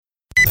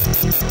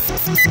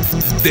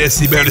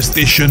Decibel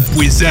Station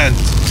present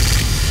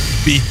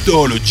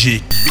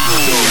Beatologiq.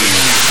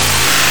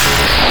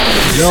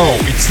 Yo,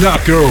 it's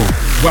Narko.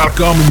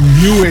 Welcome to a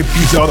new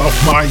episode of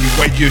my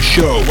radio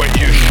show.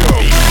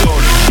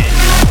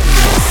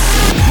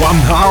 1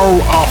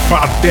 hour of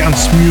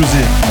dance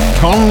music,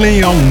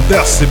 only on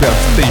Decibel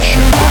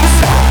Station.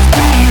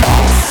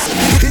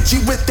 Hit you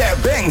with that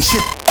bang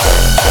shit.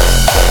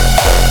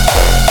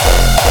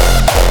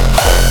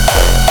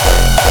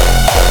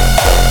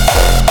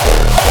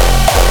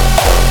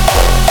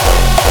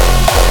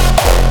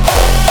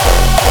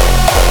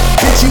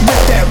 Hit you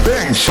with that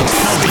bang shit.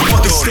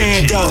 Now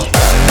stand up.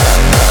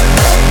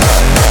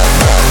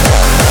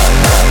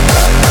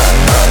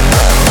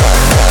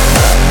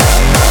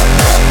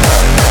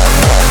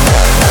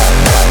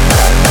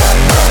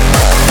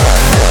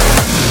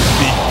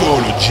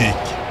 Beatologiq.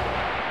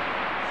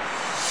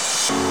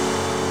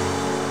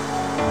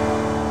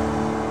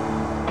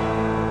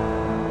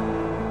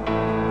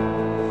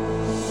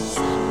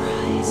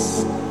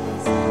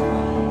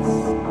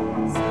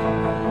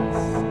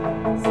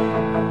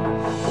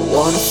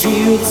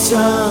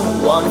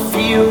 Wanna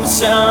feel the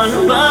sunrise.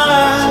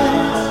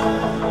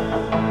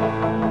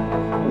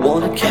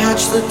 Wanna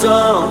catch the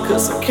dawn,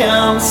 cause I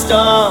can't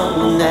stop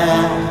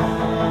now.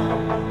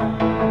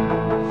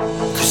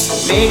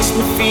 Cause it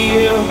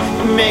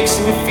makes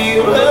me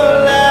feel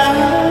alive.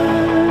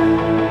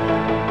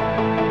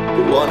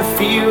 Wanna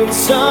feel the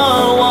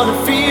sun, wanna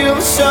feel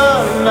the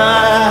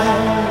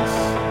sunrise.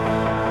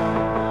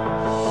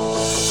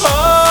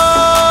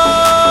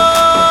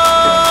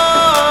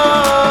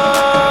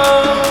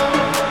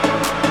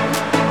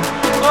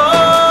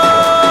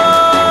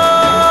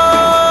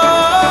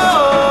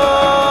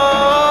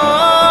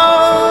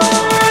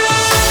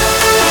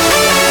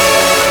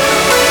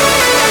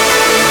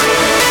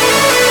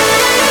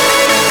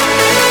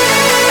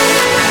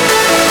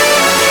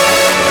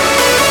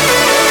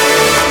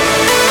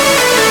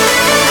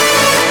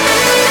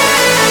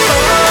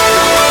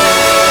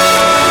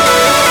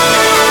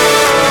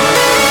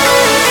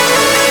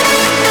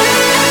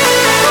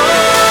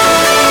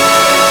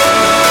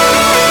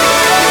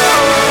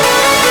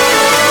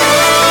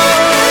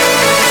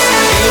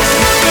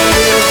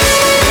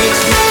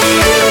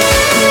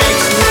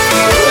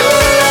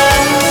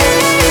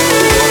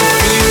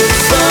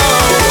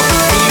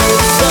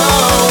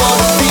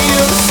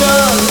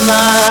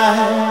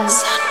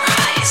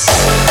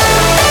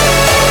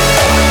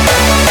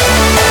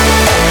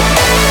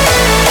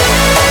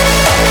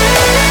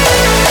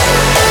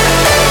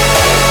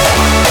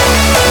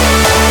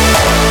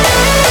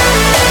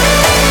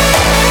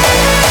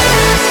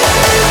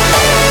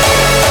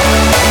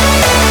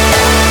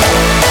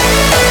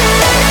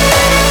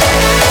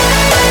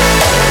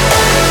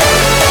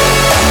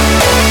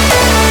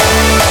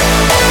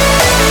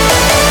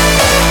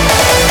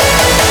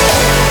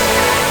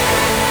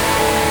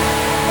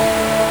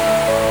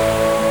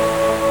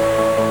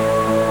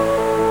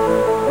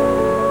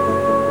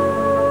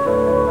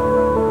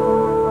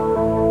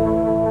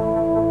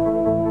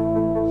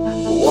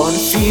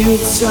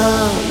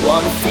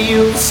 Wanna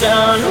feel the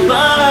sunrise.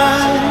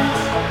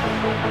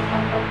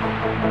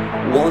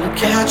 Wanna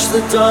catch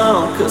the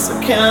dawn, cause I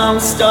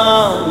can't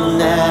stop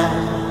now.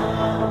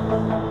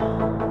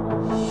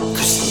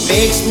 Cause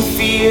it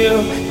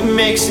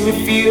makes me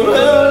feel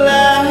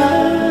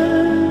alive.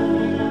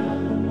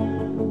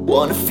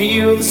 Wanna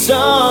feel the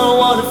sun,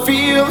 wanna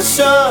feel the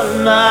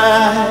sunrise.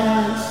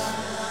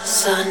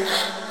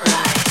 Sunrise.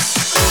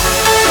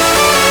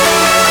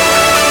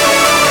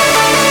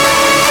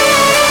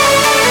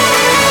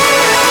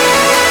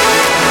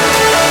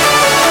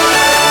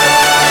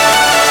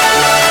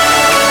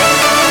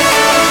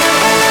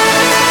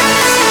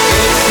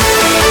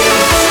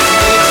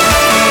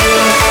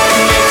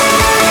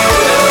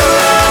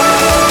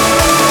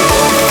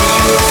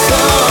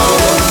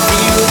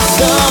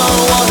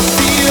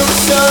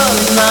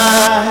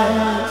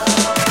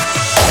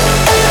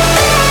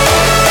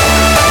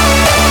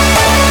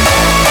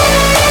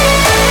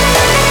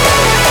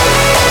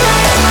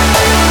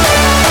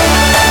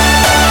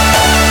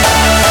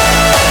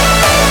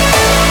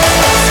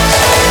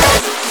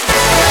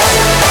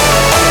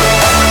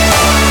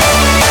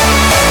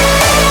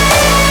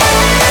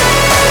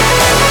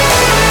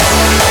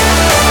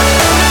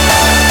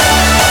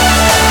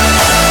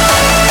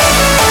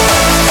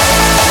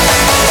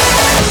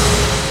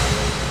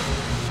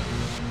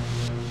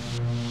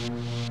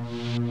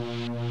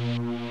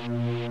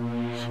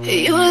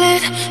 You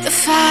lit the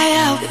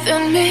fire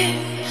within me.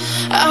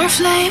 Our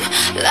flame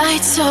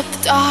lights up the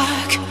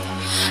dark.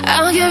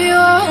 I'll give you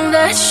all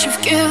that you've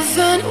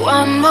given.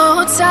 One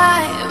more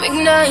time,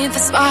 ignite the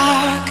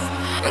spark.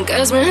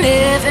 Cause we're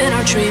living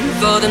our dream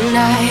for the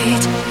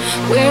night.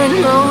 We're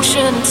in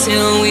motion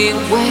until we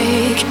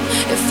wake.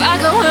 If I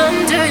go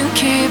under, you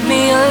keep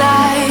me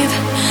alive.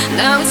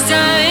 Now it's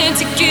time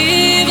to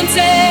give and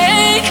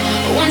take.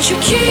 Won't you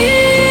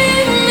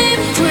keep me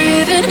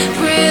breathing,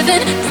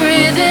 breathing,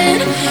 breathing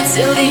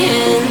till the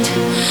end.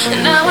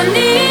 Now I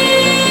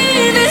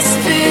need this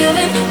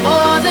feeling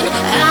more than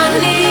I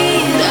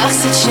need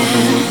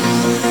oxygen.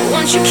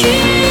 Won't you keep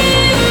me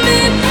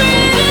breathing,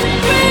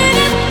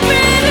 breathing,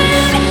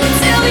 breathing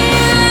till the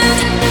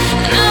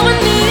end? Now I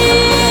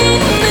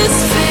need this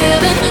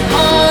feeling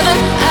more than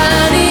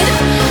I need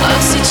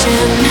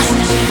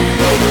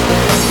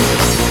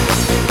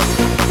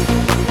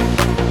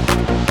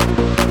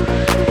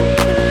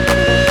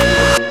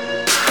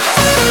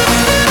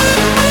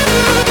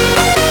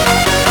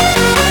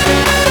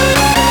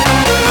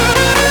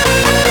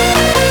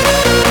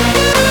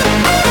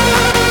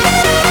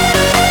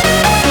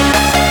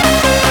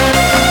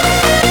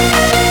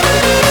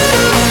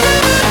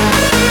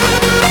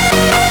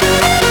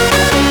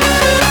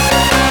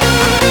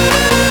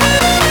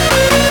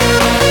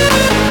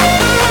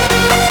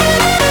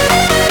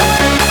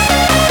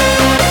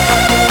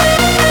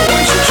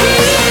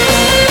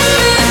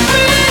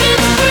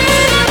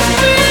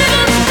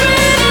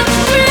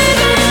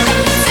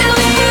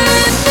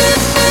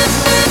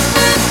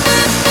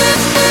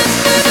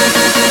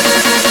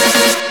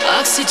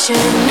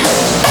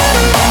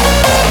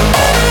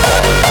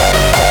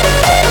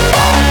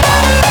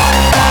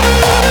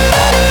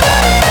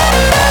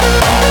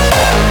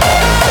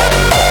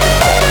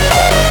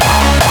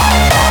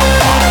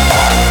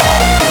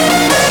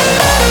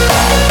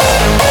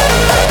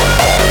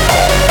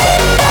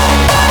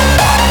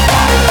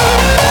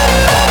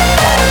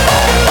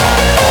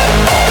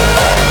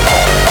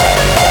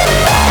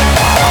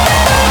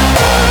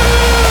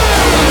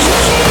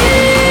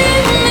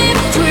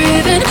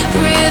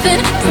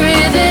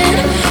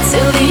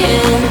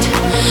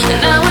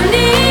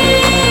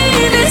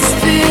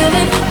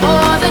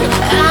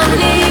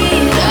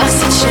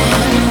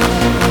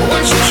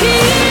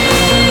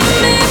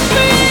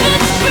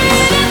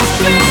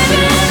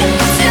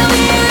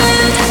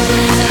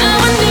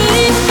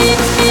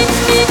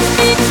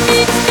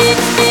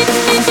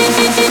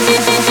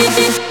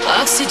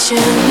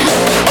oxygen.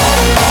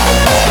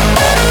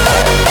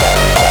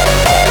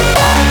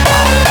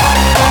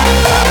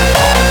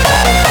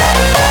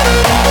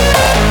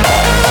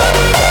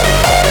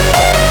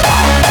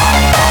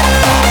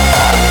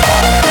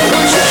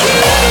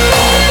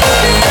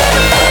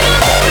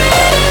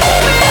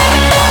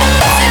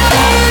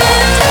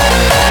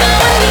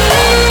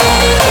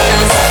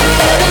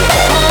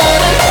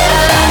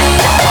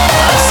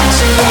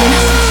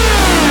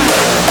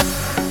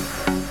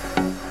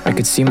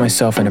 See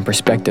myself in a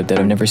perspective that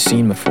I've never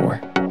seen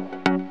before.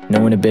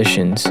 No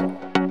inhibitions,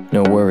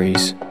 no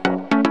worries.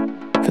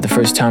 For the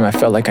first time, I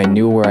felt like I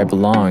knew where I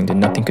belonged and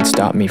nothing could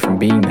stop me from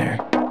being there.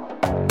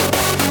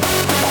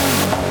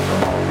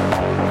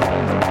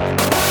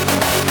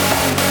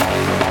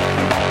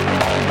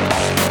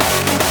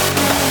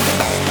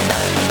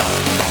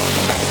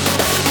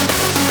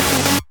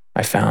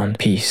 I found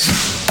peace.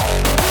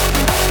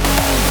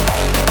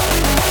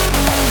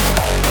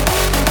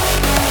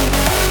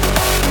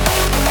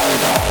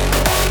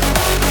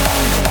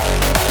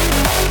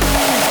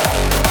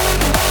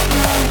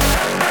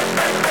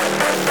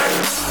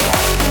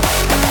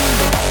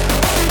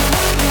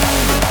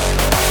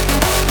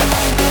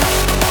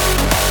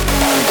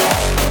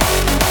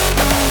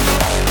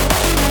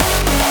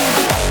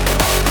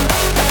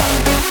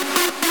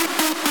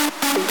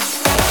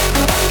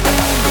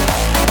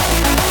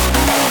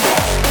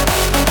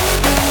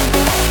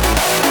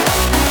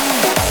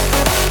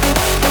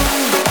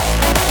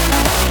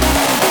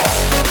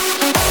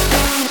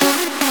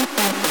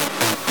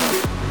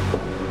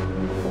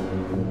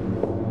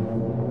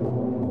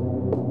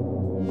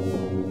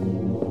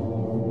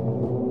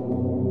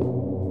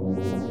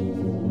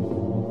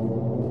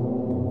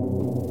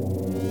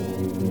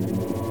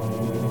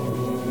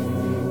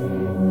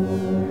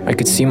 I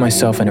could see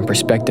myself in a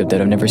perspective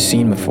that I've never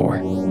seen before.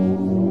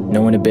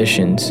 No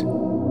inhibitions,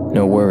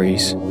 no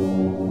worries.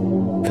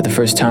 For the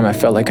first time, I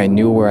felt like I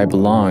knew where I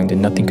belonged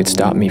and nothing could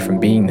stop me from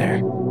being there.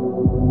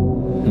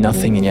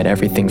 Nothing, and yet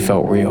everything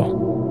felt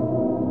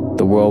real.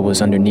 The world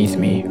was underneath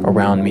me,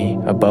 around me,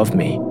 above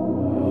me.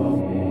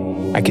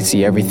 I could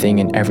see everything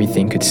and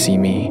everything could see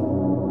me.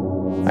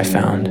 I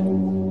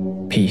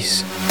found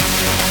peace.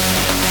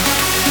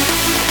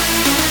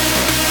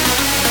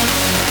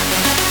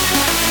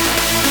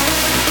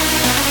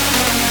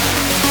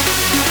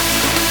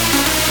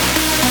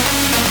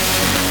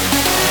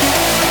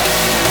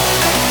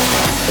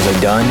 Was I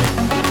done?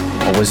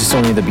 Or was this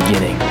only the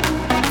beginning?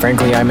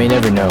 Frankly, I may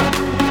never know.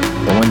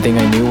 The one thing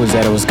I knew was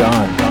that it was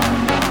gone.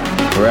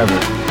 Forever.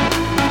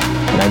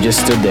 And I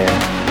just stood there,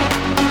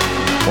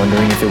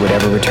 wondering if it would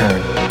ever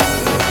return.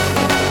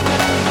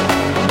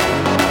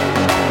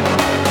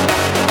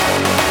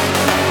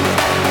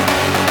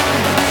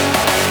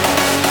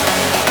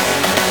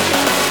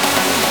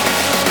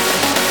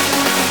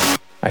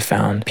 I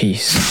found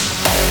peace.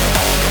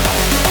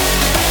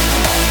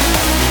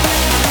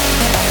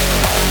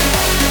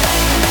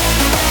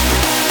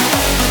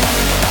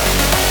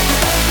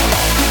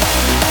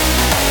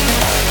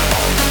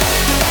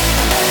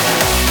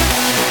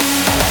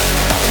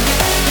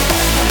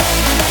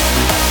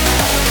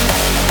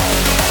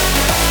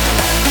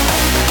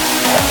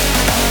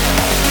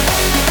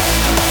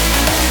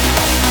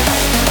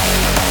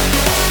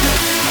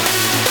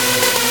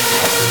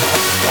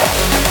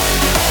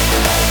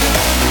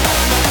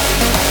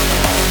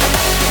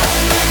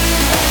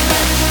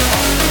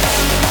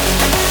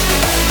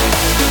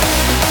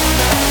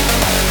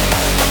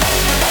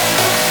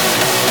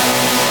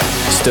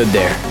 stood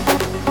there,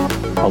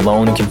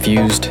 alone and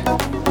confused,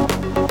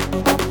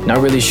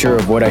 not really sure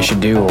of what I should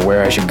do or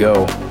where I should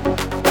go.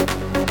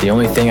 The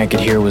only thing I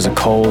could hear was a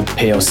cold,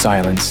 pale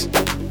silence,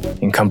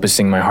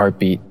 encompassing my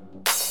heartbeat.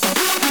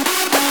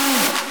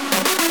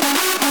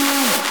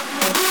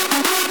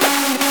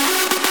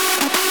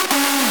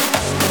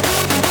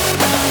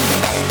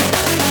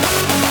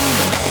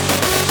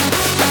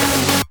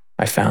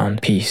 I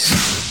found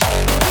peace.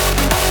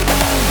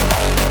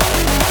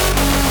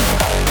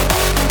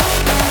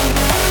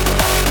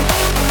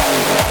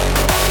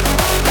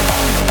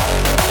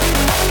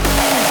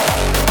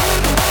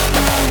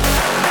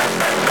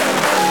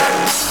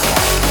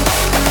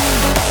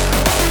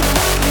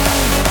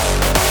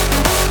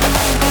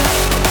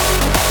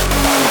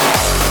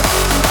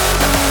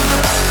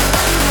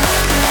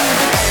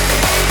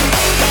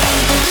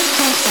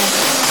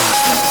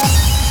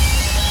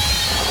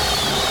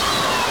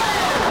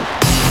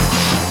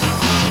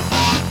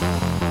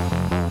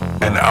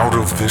 An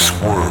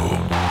out-of-this-world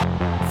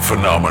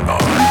phenomenon,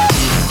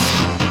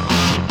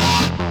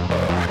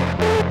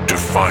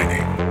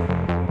 defining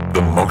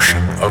the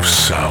motion of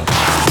sound.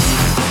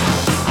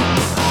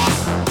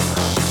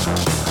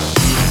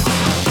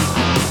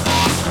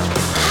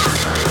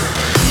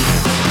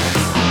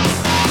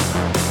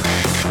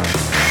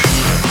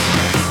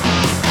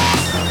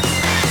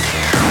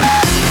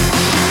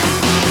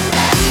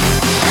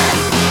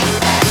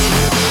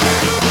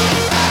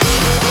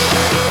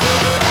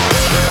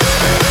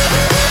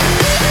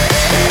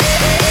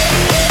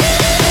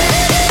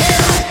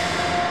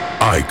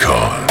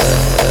 Icon.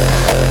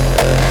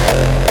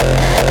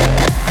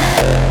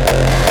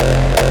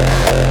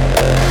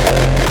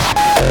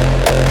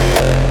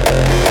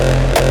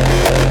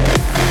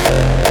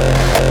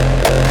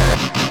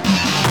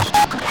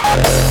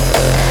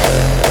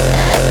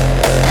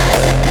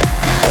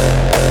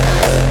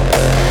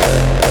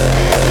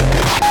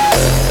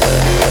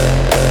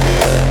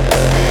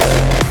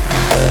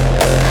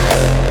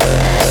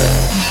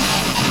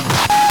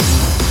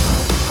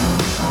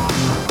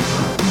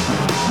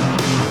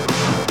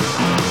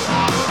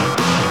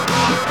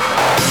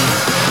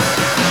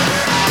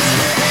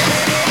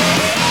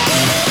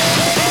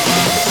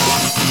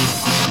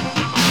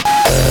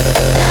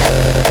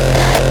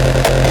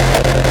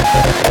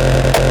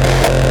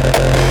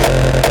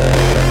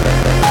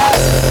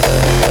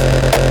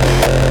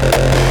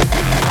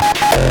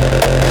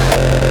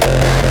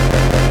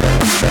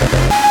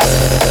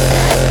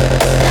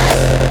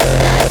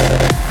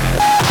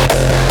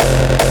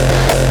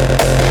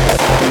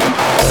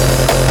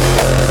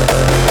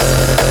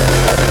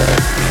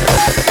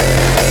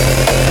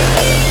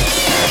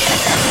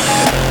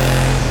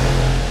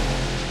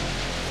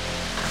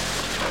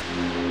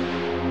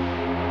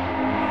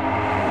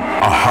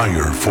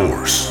 Higher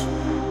force,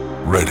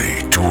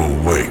 ready to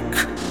awake.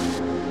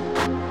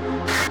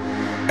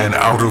 An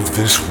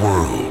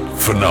out-of-this-world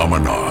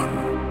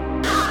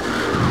phenomenon,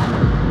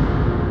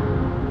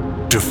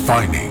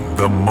 defining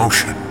the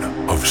motion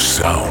of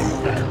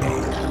sound.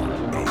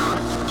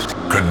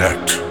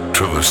 Connect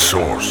to the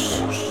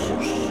source.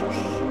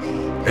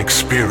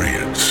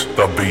 Experience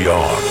the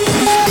beyond.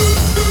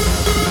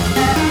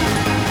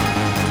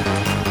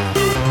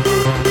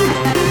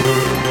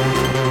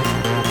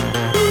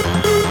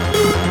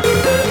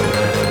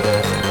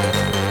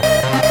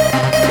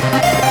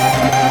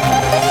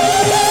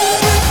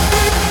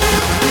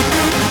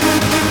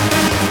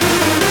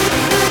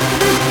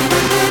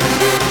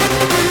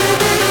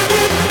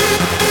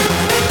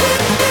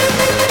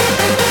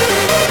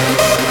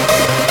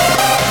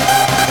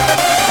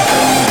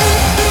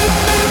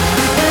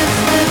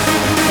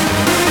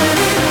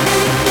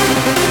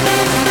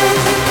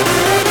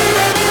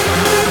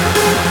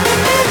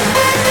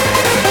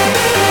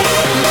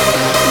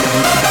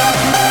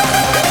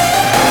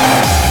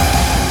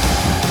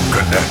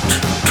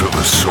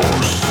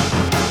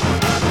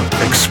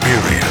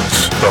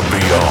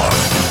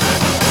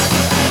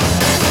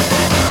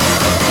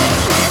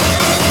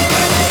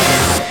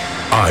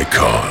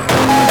 Icon.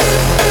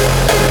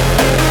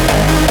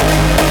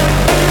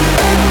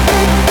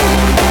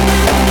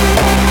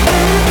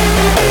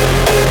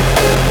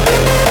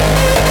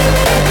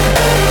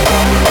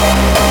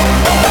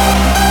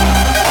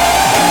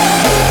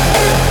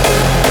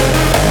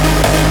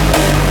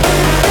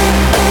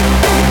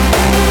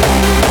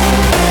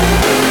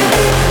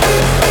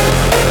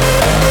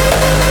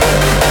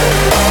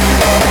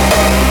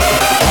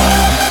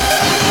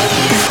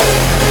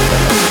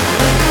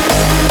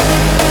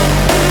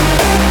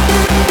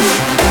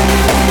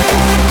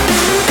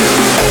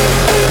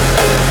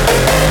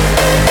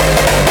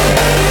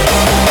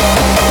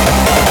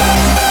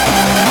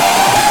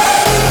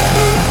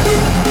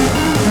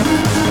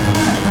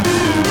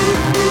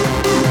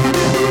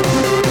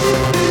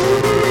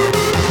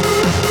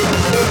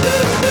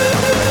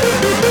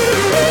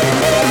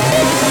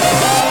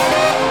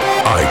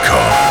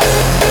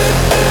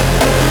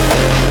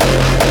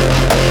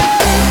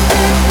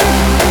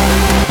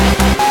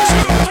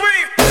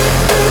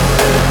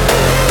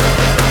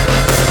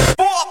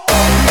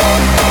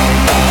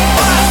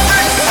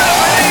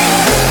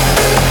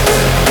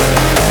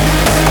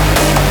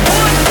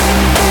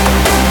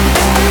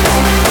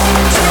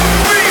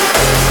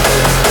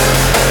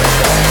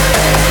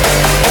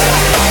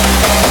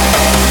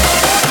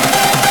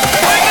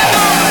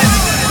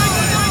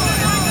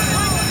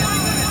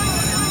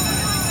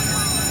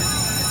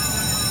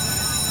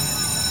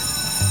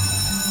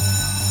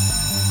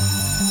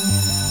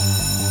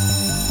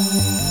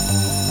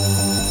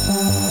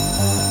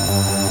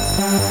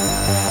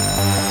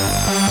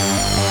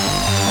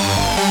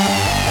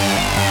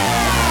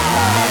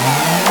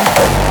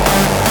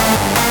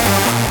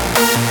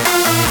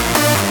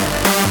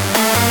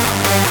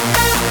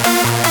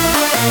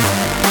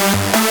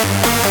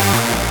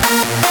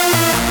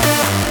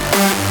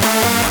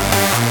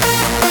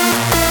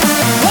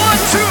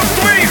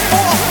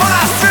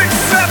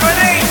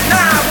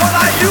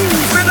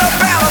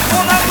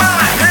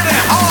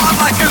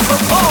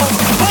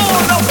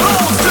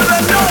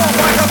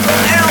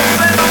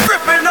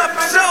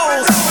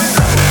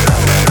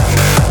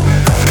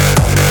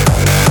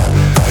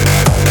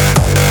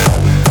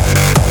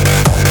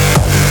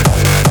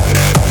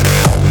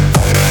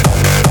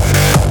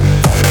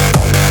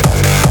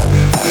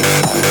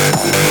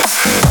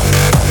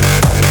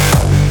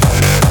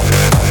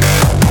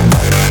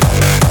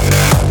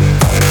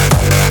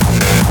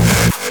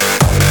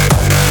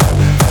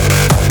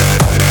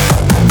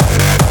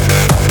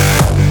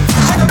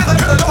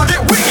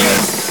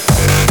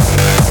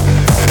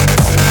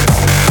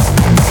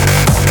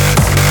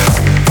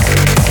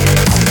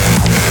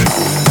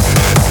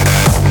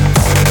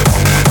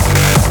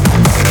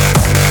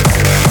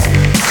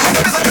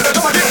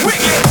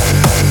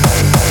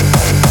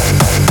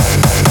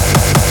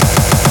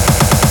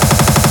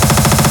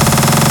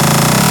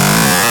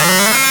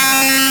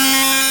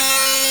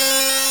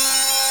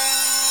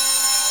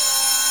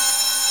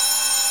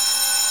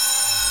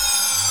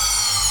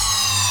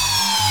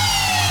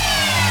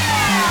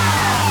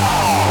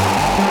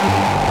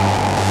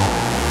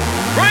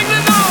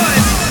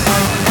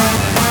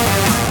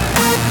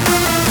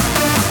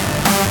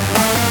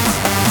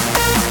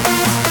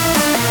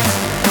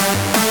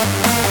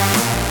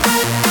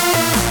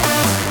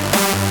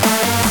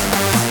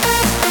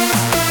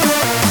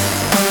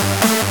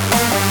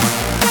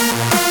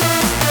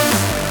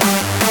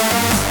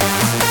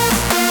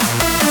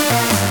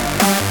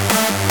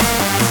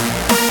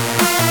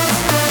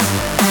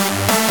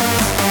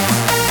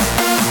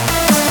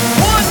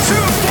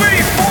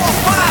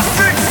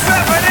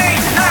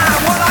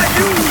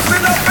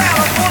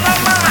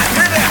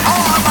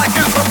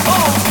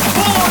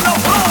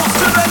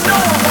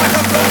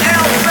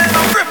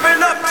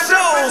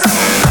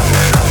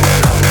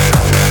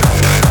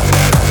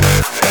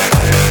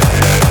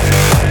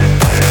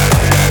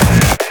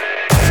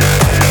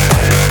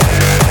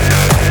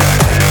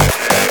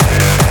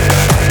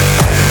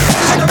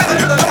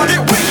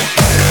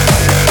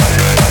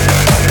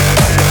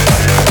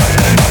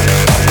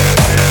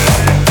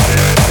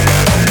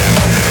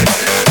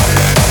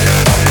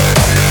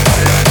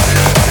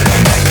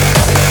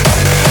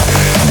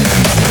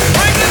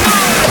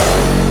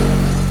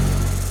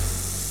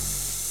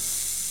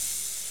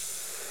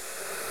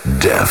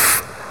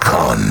 Def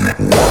Con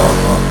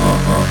 1.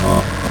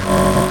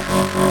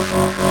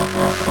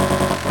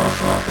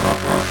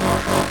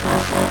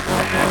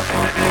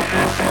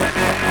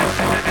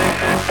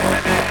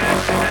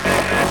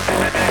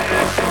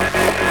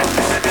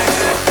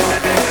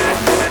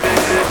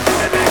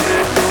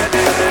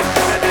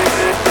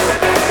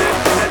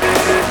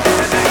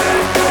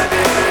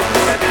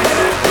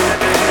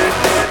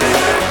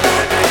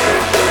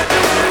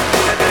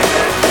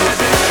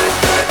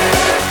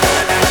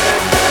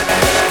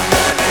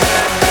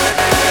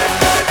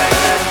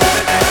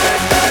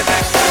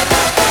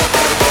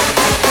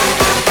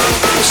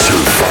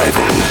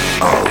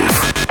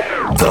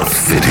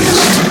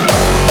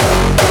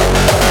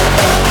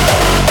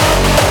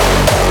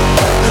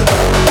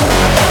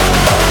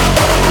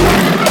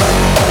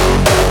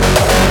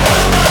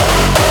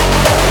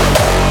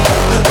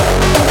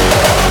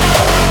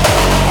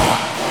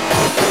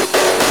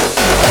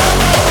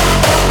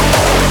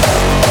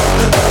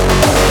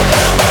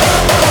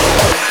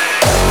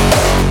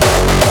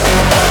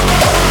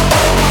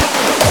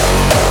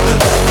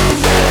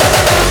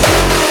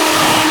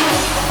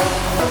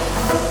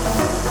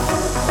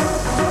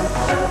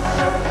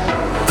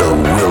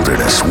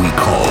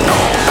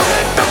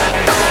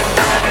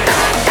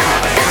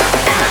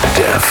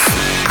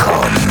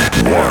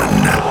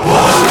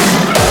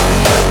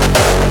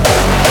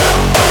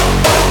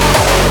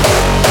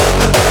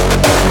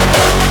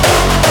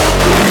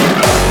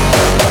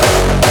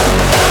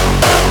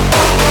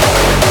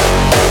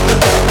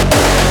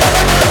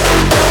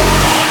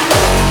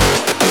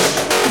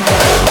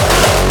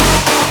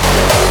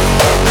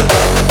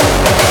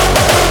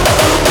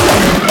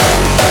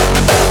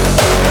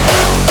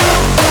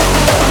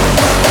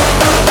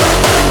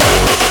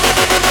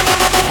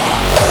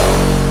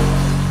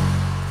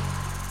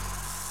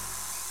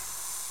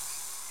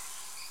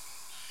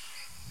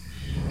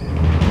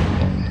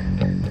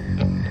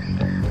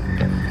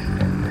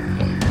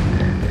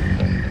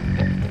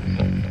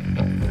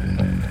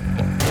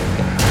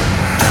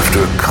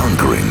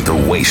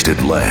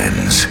 Wasted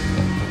lands,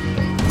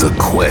 the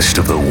quest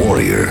of the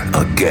warrior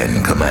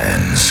again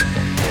commands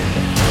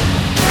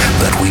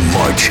that we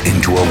march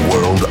into a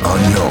world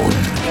unknown,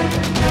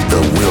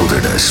 the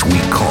wilderness we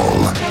call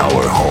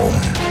our home.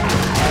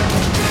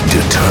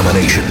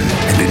 Determination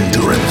and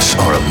endurance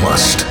are a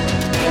must,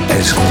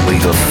 as only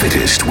the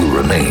fittest will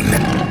remain.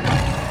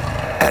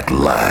 At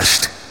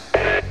last,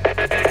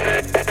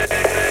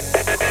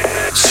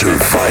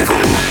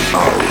 survival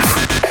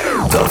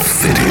of the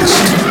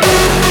fittest.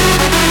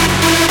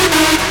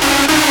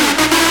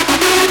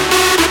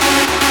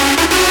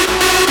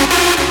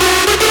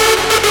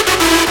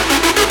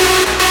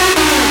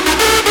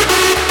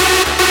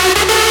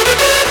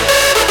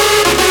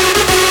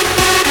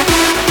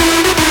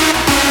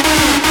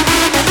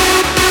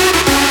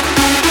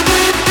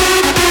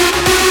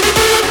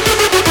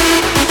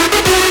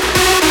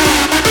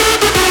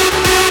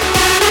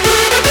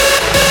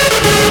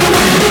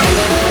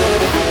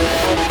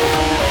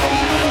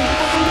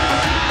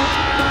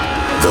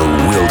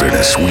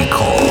 We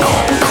call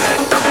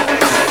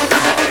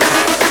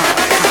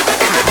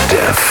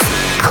Def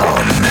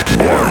Con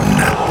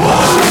 1.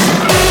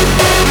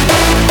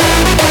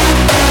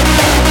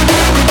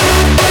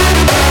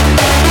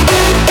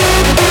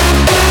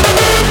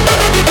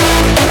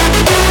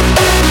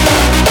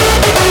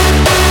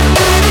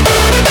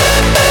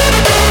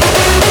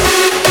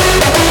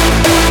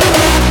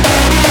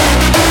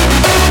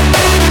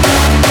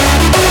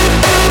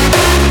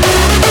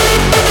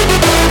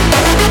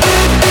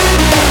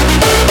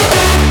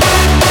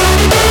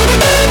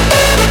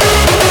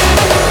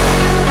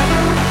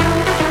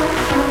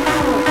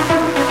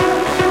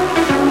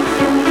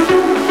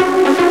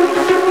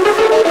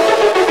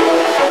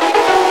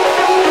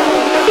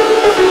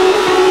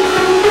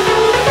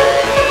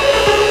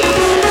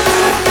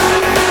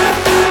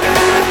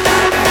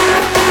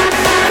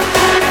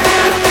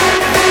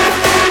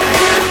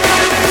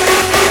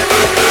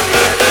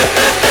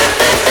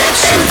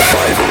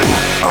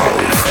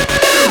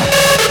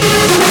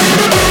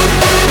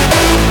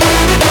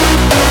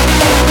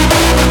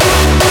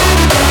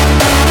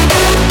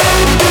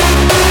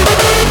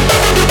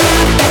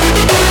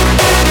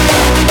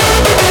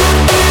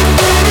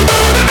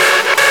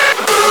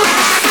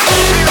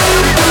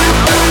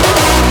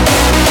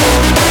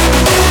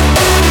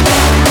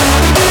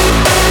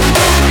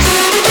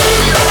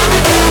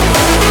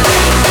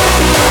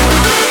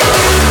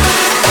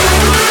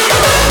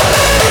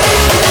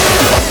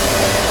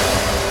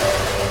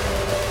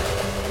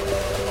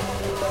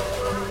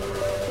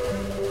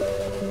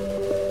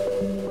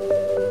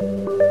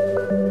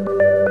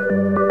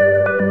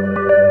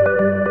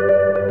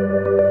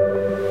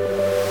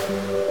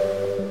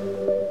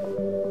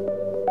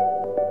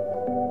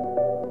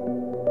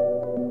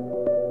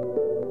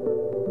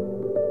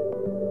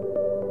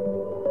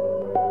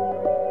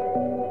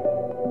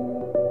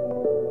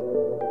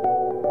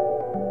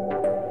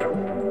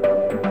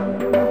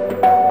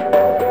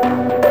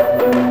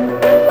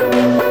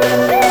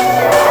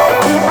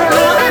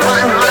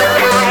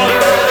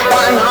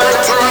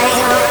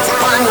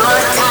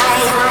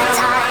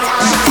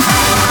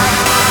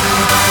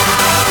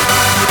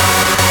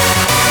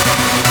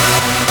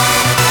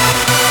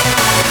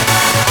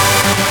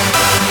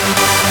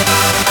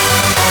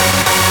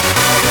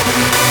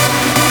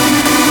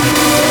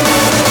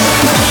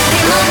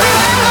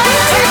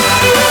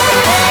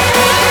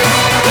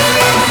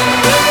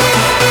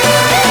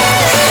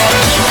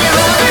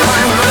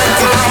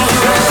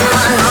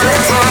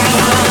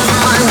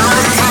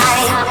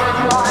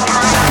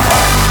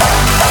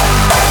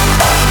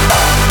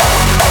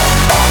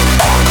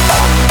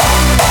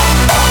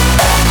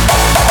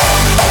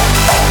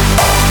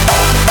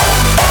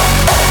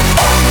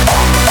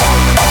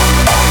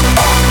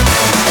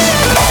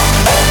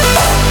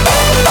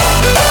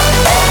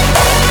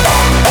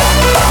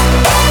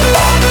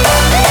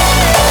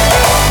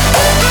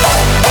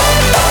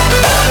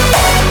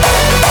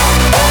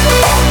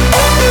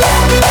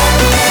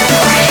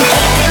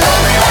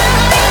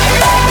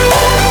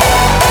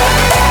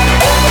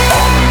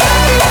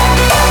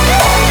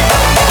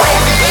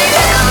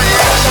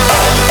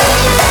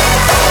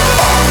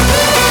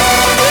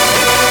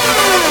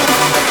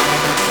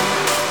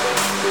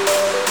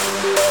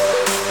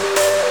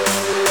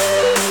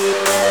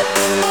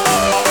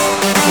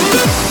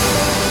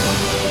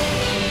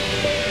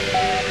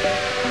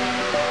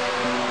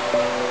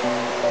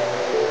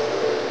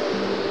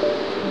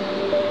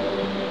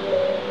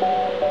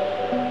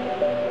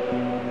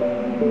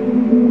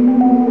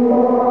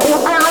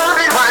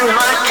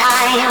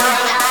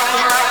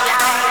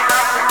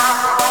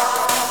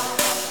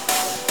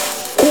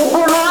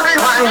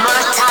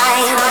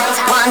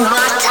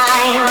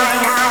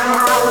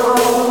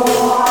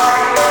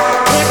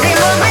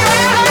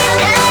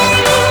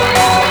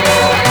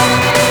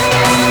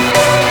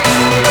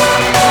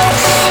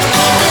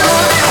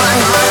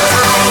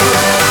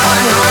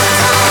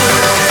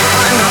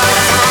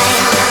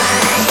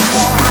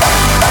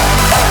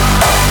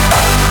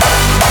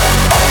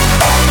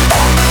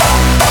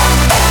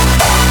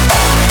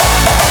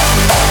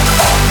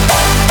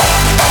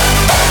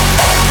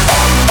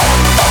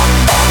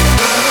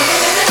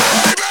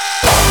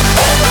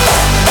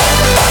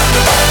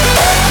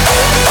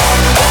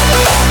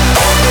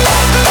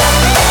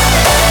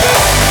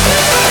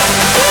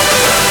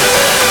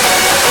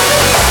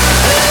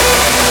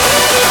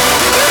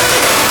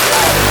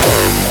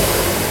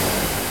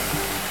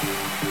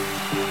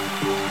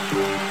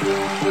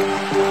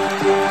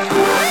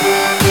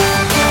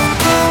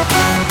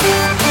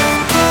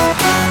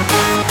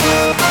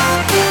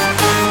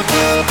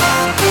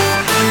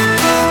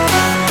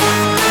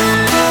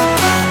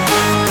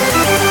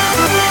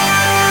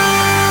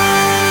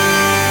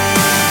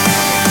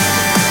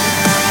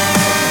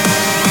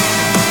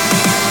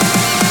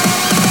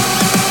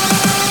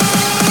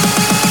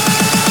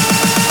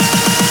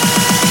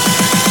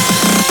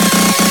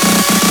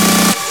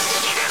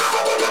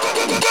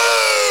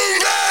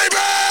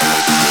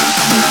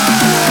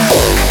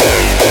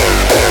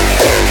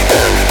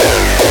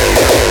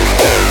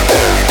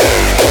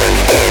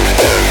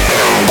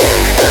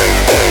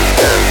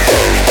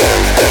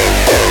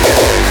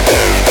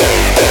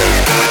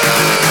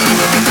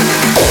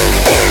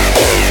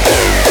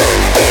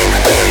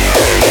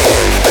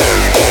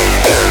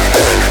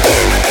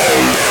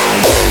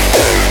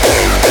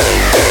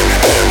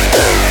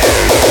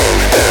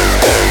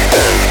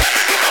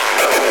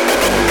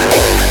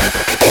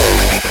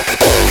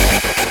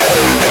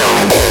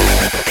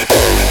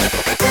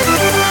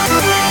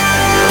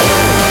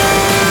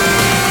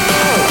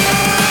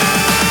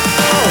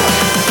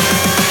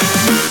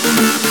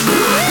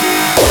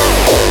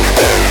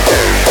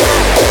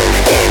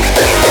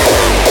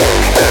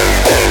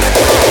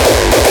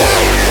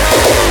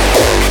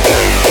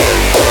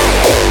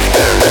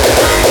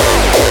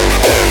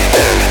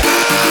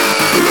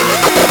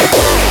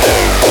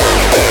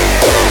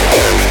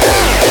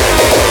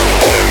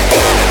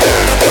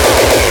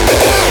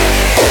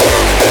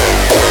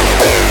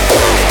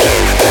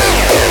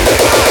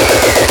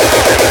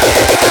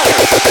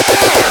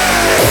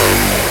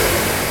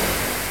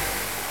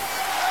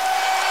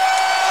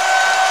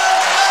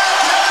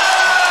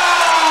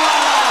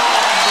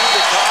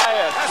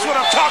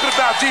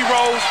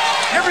 D-Rose.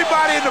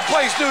 Everybody in the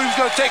place knew he was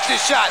going to take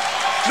this shot.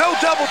 No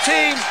double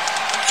team.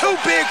 Too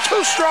big,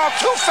 too strong,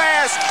 too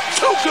fast,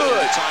 too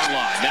good.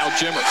 Timeline. Now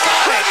Jimmer.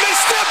 Let me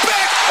step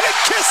back and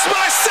kiss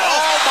myself.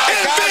 Oh my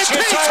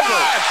MVP gosh,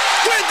 time.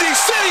 Windy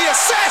City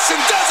Assassin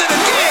does it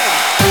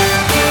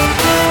again.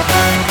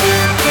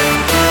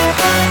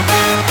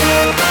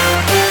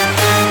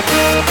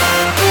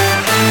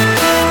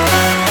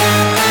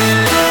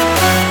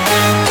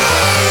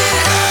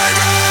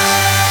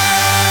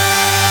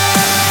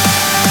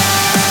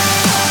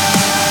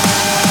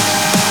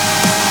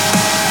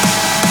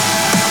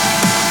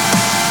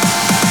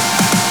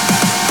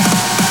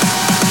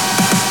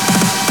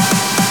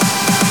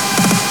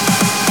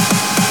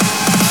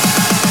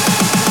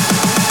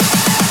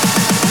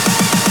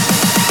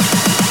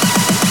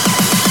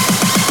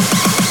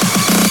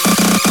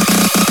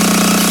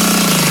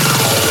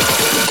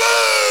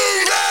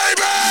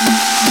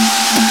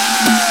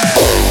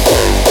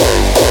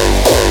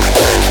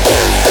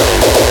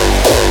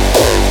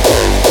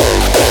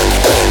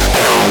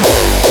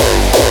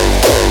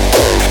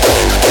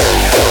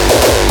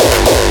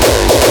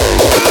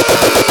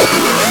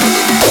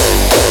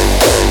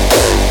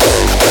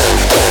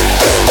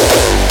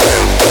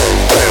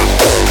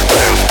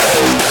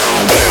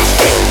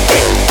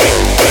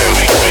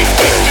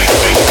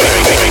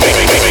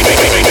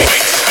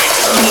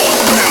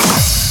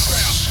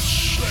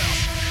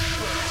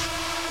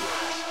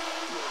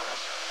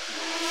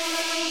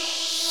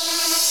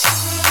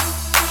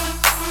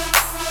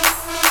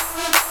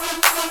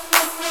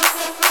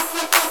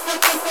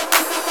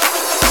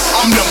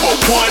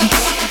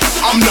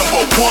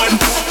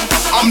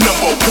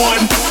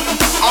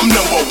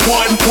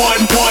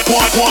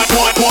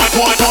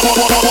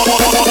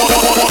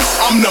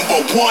 I'm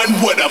number one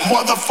with a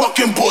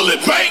motherfucking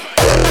bullet bank.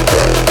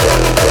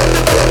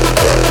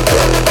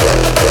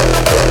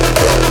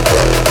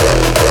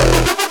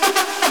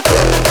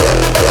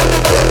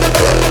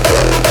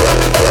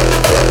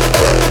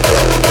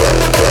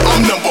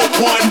 I'm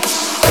number one.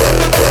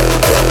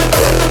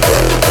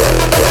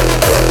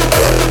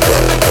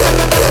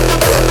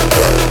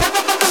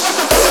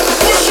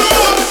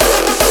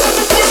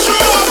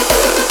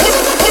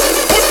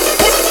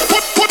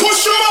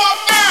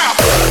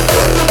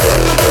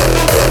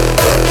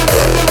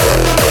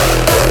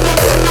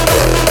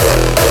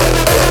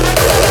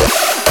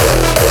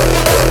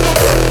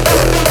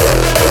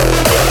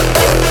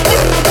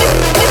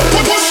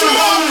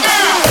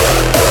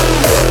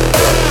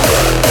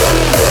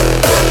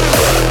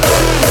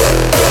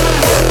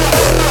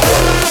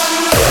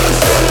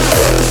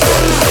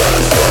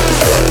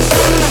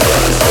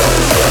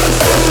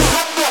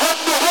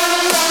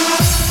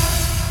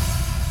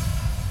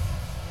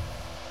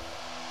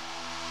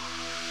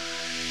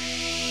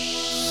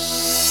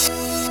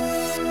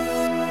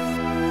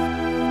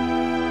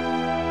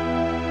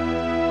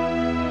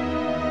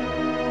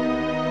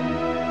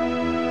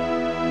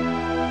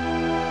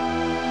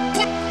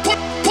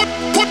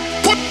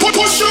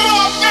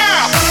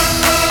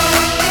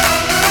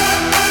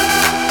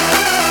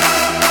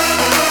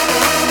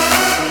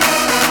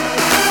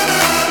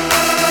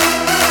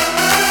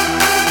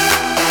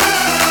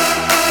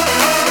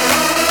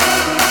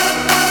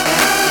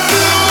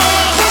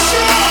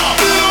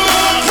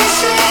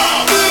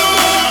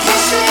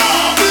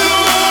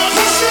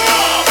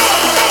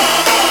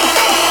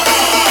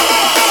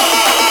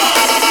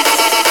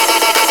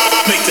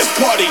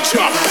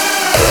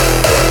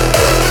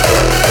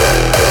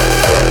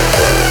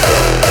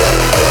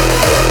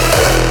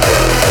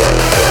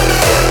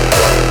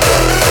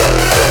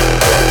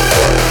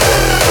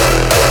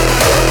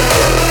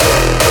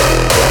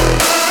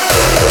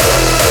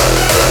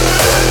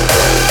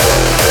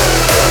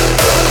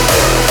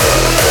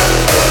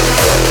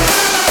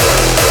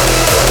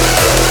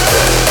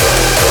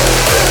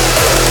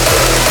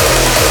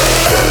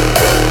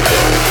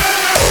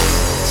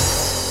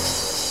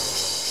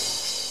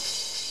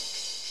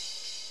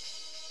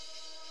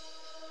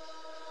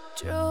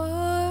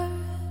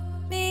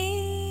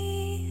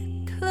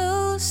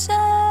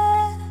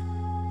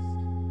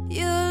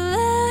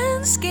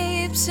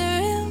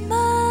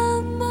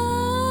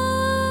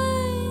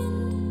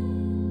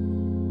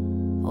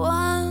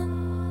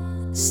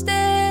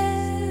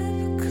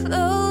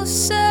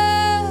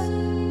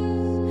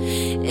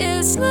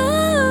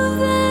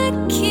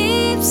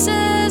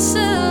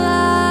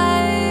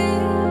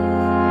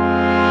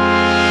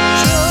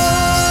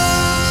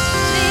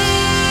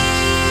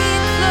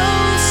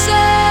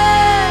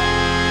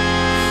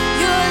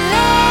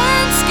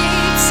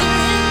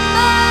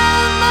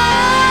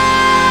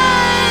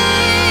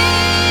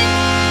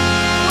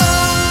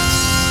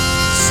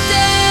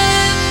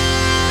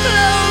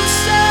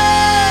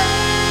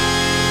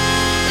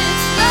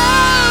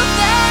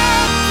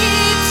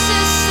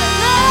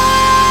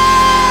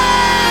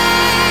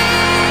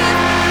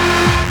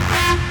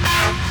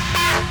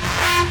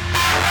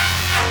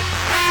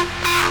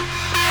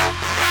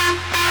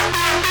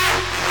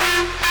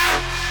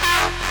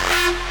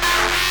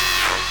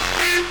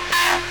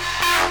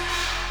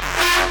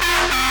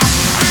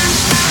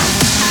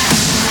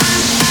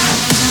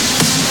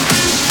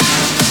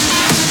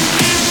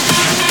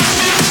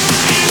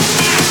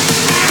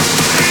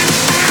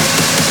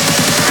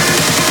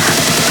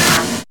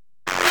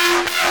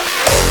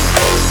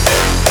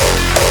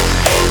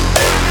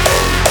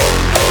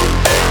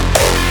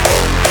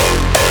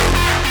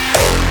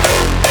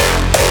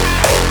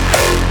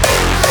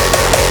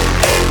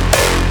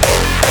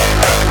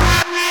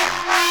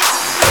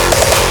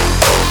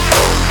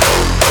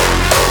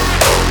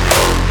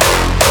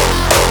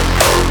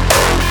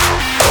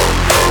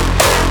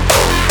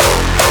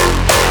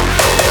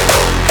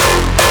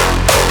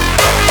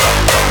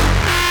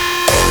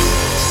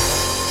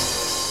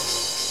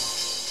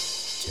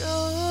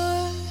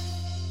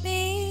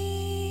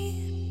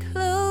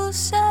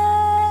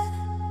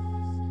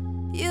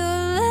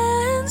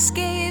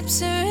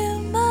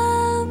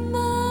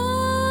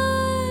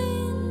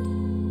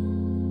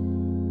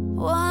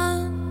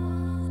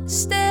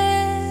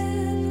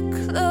 step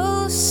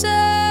closer.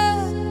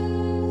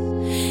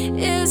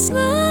 It's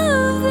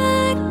love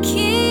that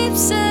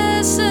keeps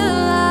us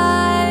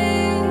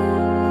alive.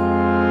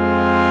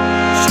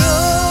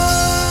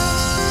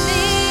 Draw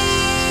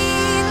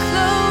me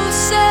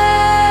closer.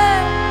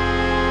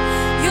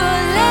 Your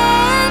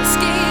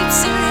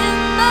landscapes are in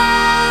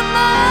my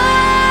mind.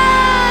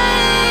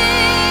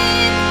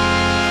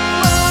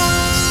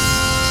 One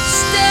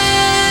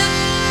step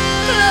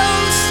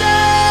closer.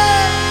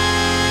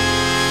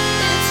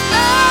 It's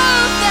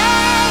love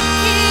that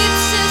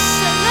keeps us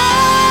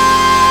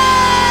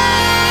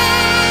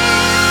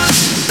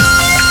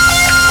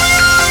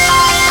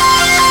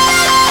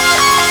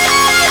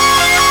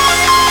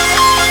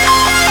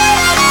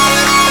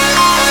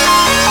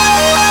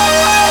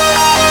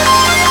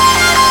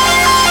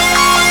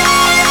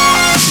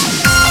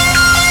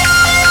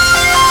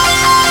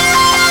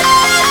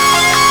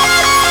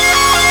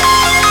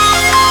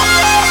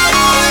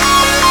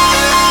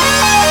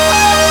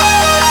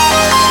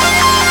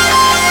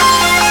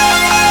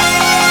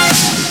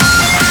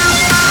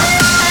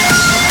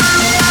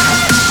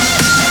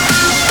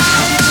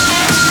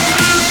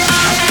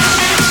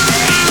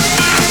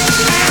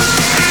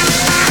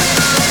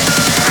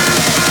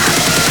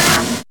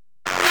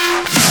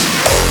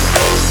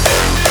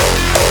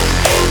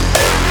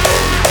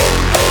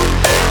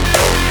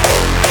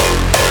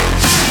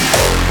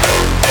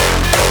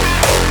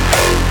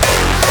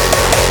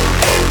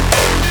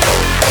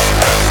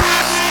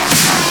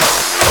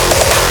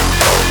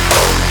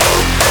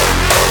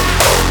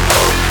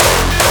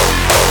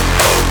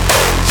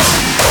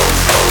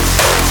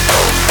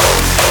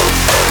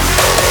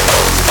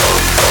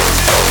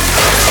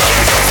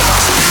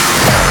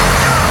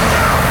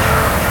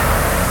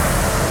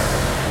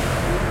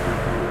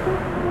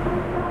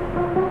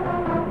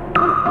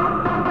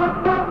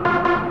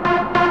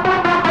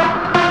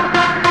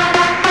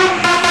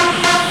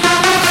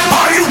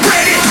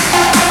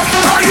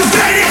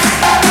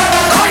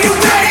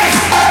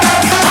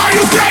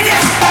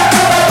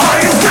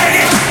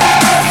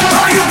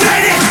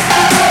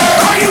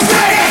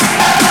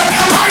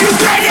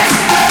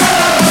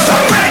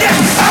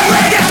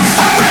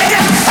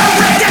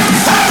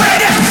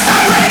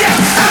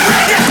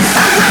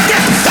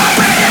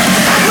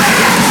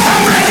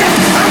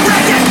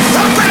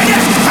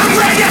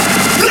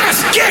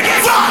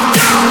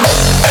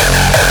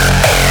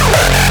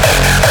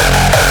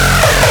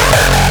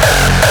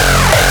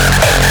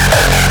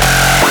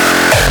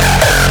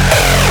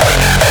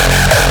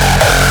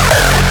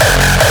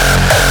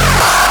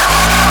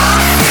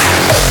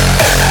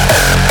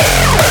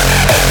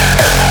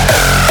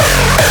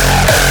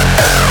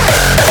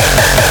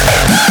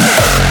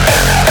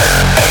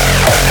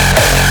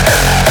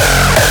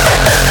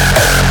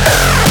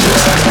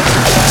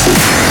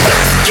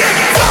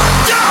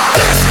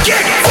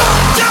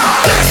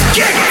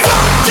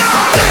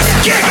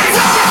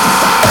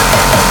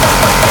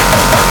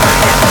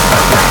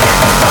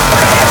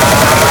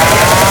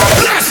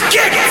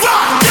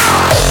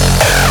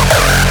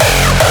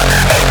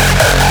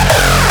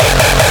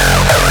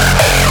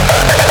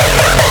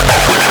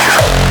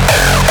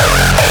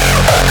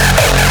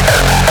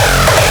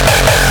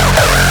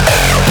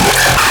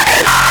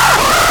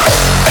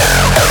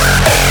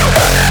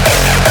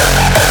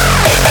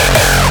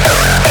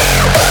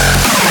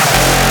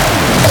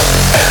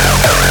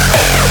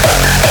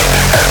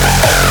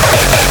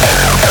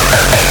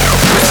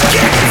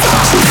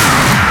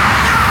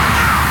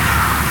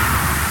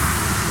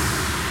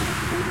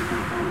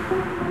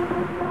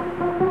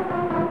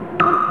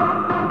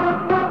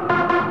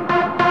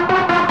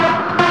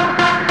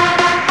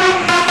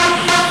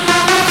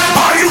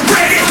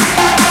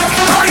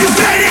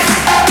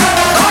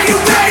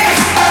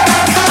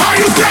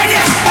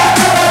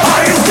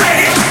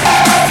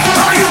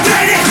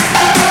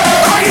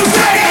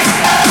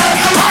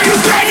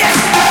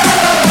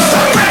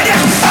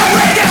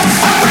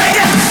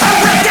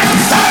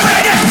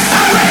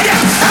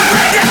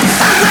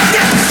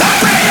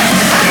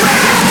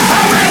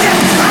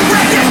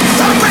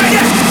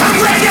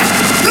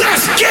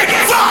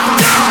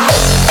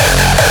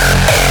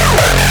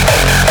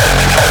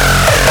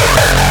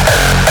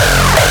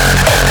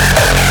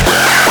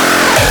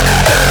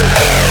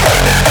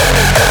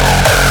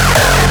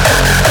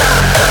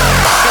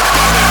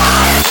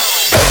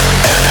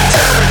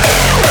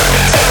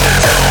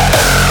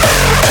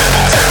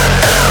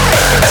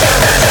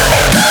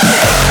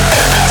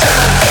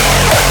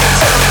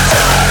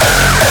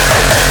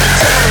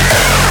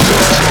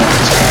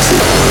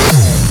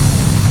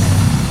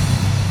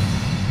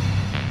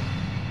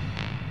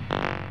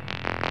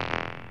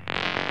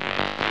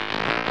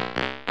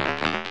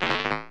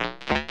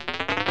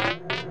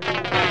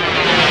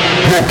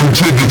Welcome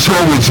to the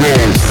terror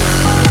zone.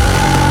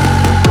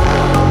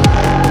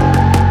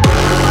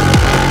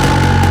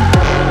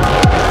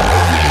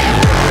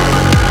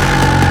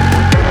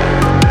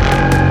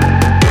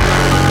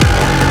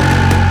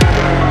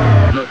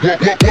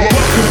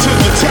 Welcome to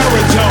the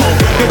terror dome,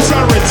 the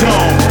terror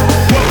dome.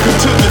 Welcome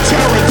to the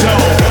terror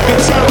dome, the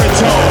terror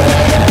dome.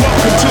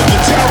 Welcome to the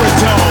terror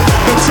dome.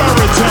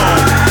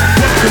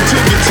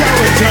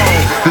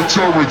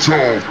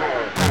 Tone.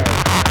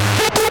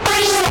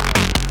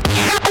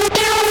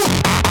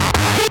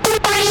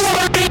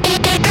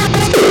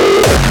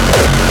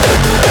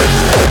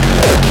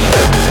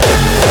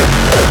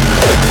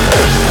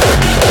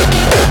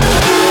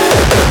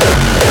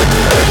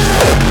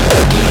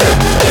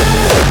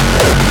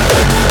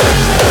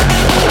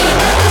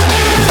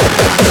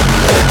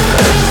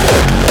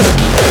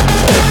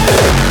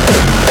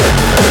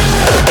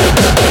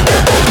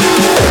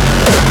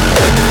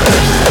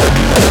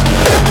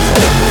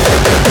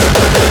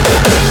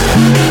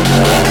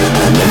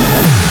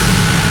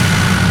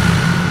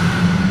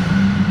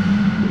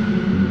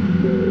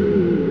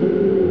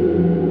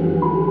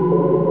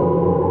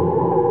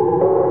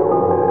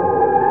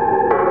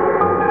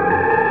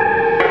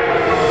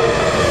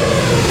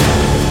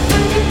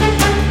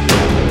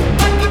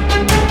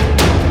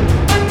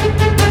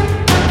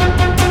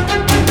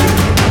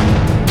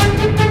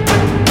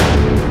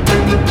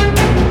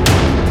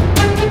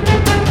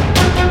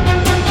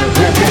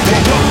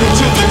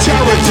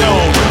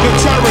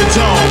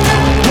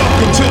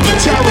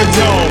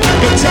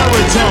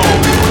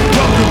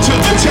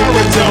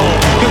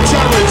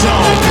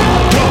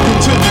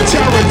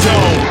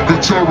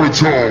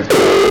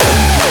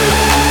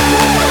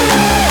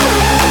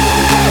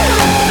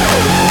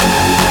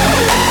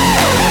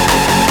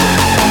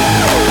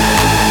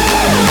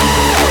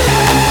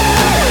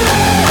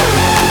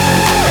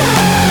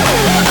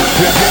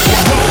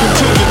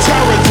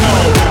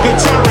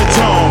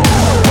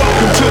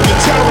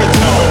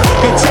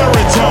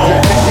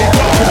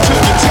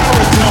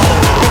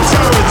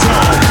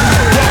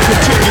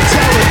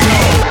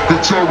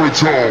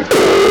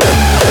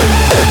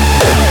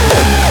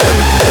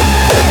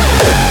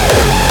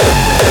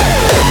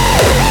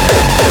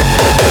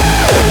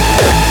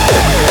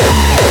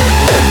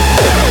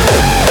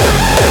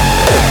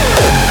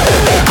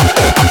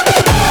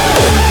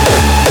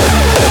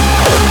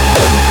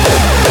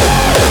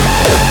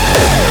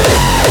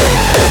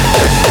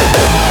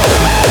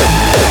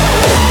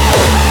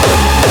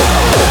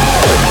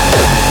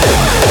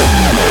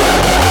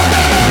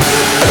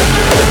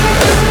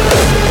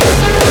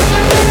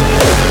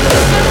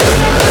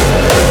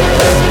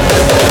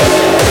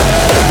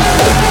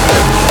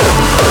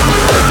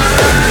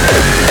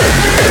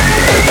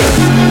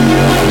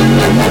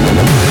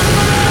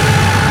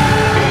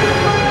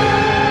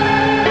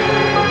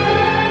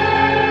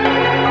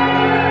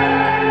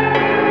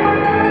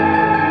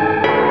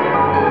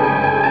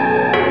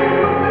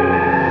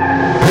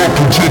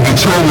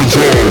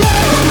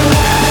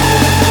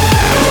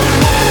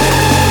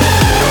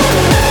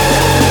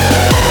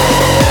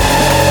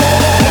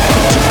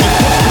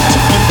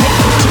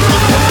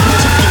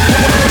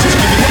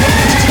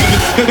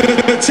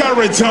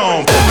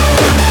 Tone.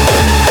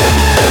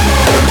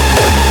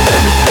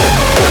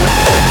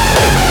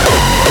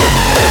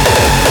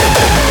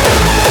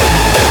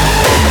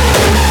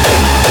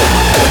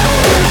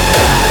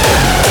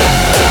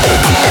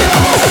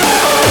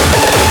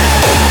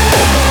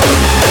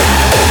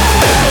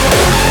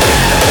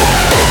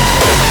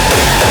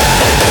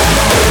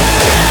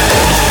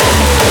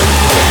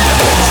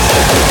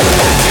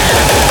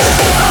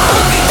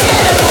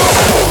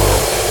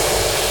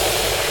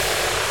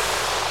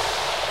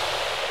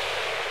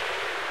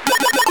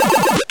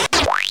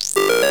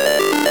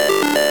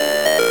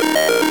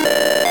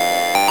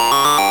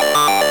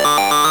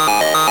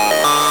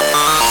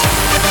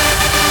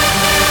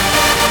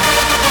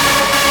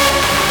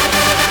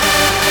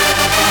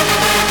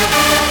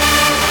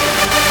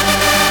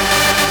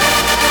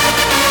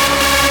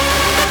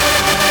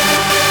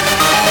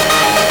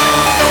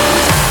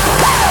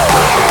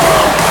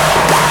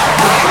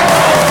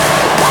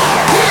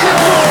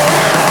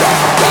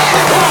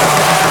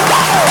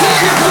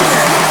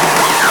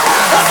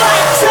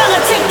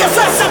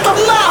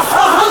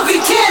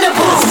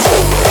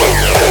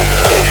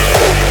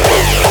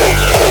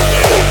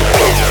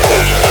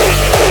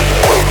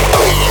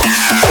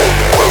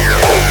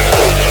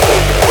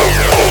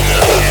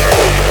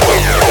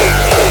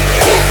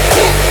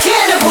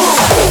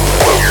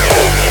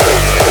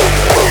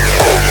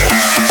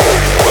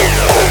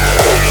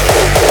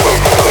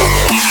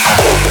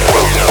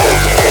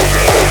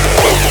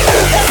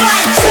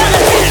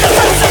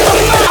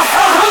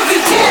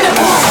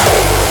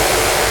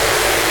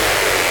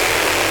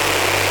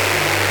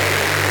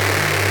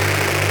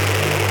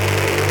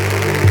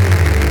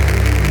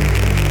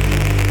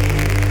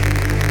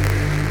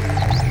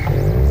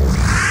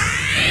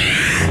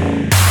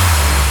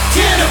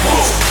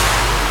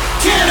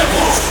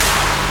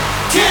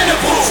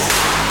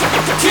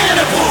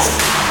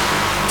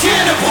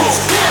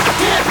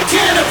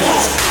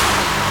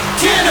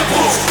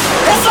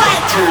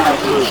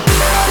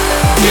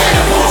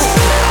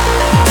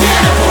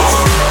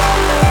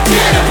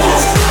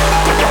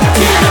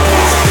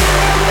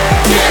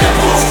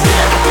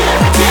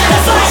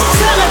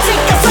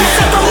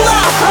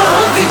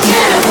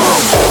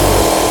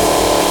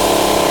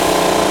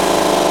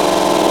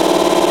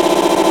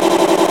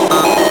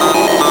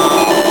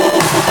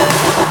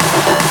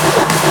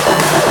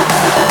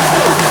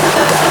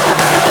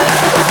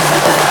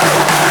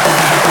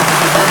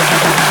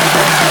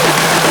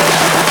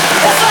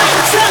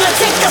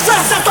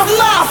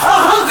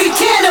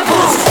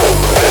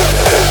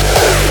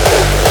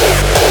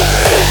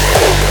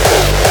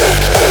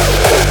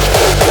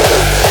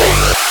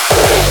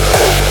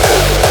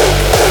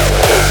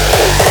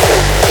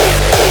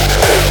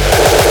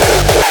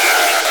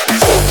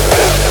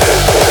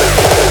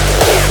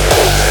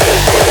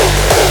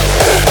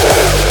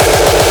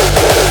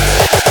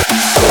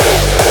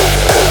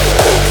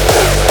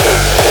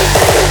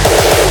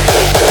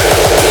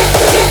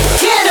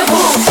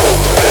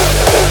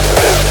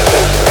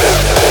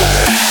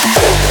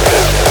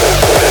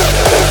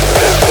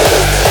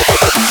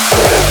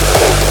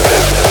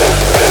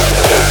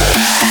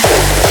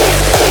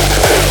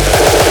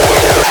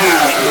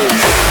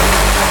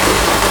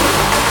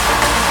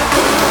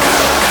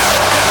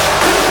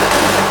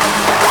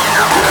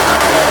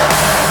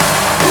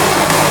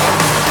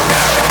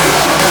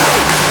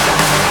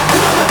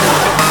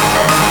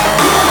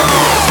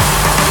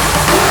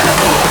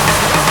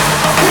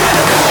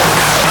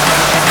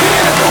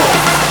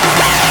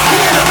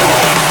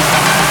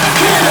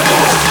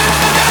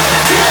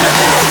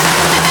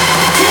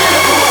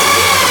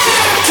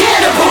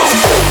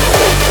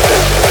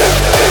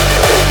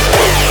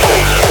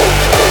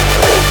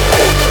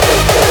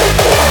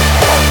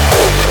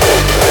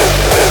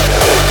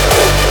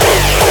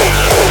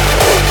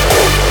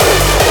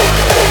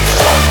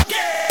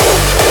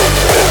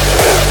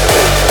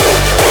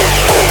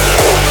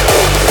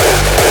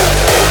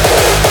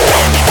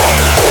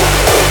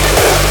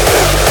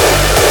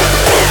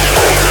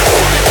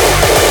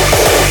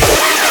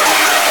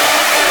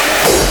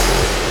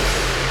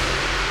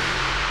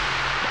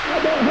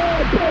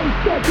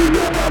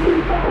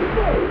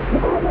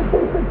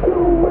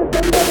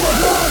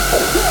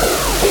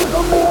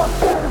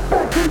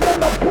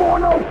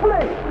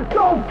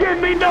 Don't give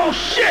me no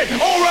shit,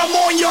 or I'm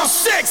on your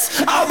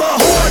six. I'm a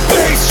hard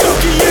bass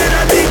junkie and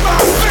I need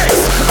my fix.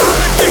 I'm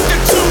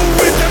addicted to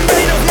rhythm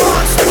made of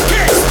monster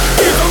kicks.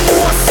 Give them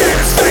more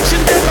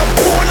satisfaction than the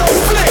porno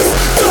flicks.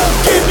 Don't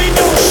give me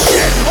no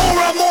shit, or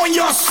I'm on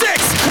your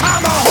six.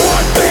 I'm a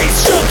hard bass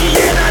junkie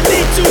and I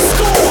need to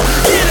score.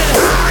 Getting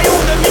high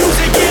on the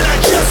music and I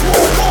just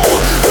want more.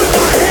 With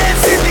my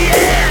hands in the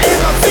air and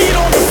my feet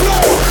on the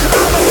floor.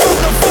 I'm a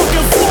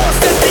motherfucking force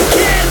that they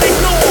can't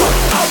ignore.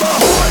 I'm a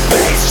hard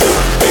bass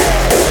junkie.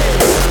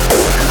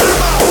 I'm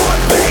a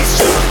hard bass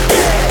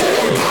junkie.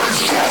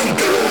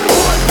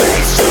 Hard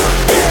bass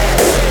junkie.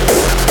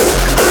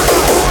 I'm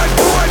a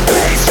hard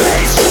bass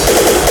junkie.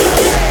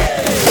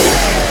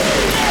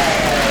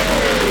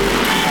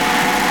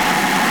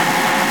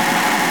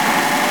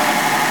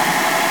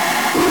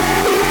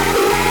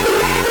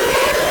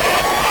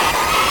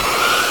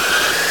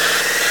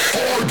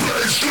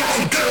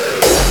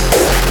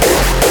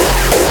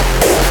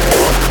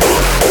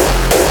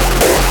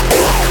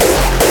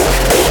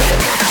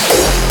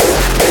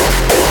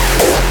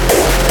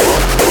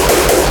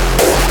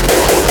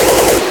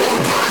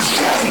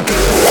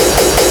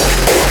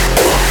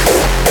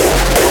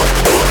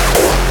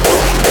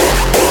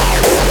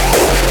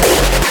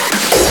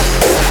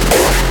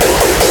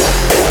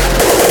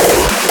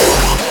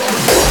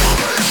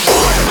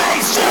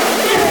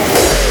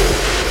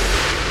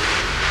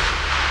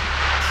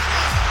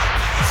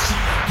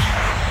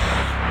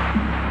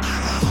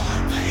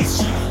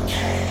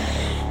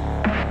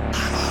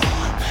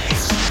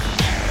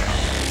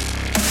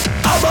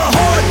 I'm a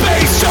hard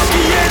bass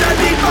junkie and I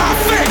need my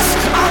fix.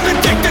 I'm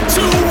addicted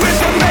to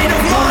rhythm made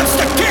of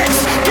monster kicks.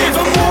 Give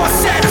them more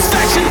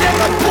satisfaction than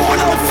the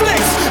porno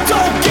flicks.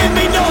 Don't give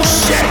me no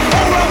shit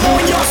or I'm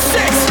on your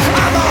six.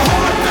 I'm a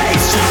hard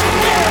bass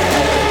junkie.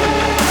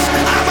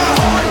 I'm a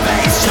hard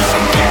bass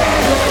junkie.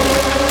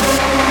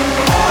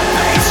 Hard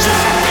bass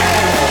junkie.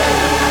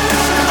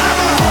 I'm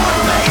a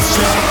hard bass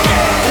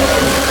junkie.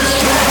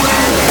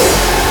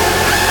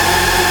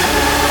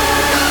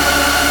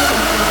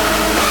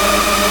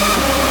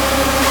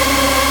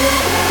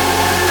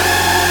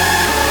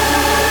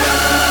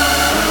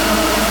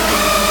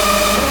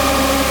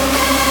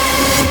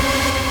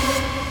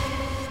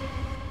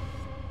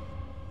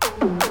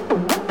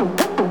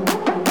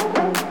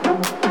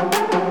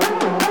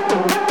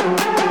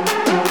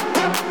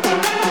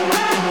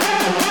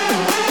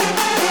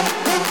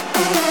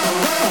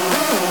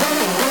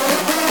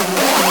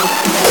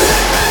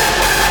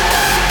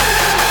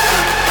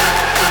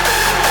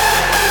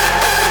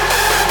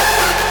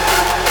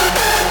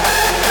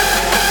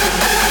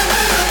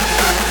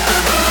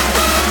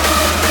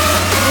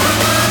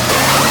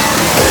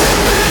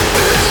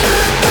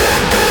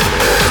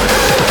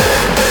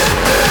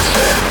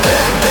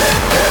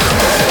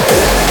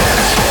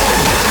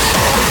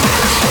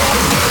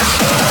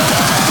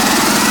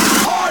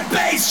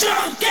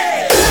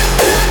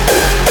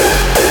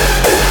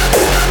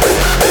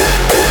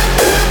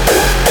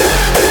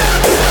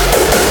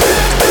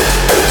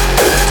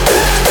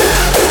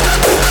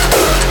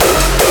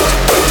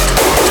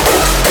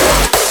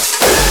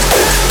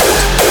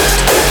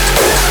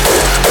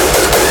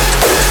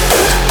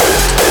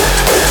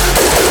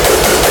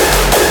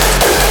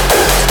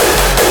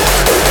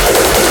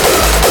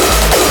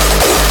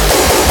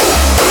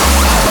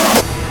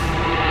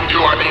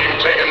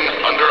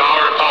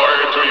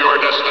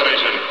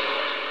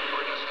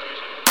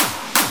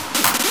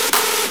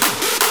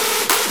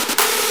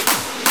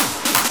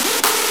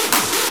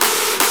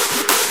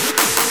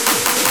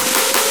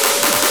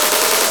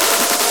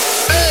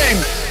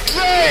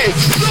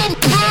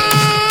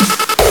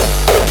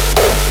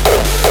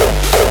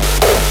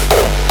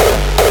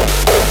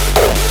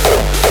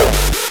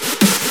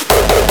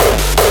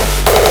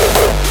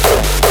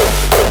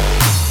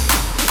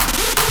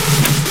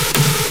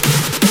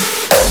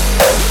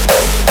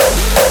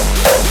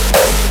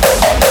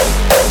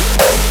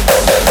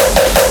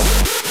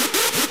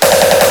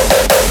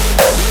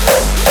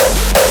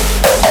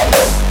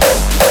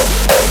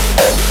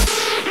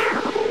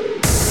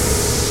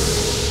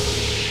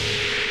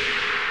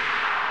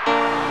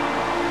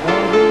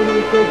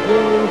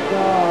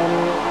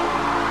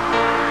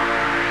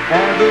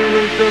 Heaven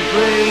is the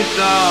place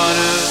on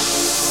earth.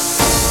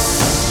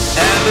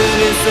 Heaven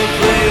is the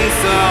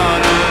place on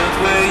earth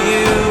where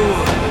you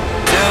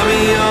tell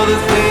me all the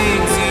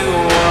things you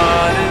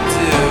wanna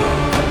do.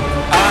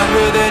 I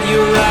heard that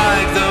you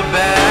like the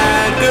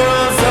bad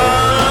girls,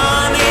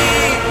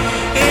 honey.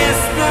 Is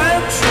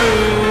that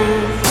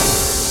true?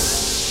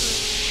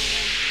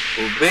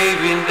 Well,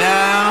 baby,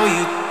 now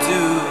you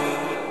do.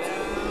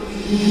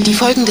 Die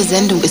folgende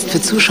Sendung ist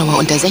für Zuschauer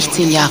unter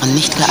 16 Jahren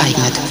nicht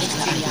geeignet.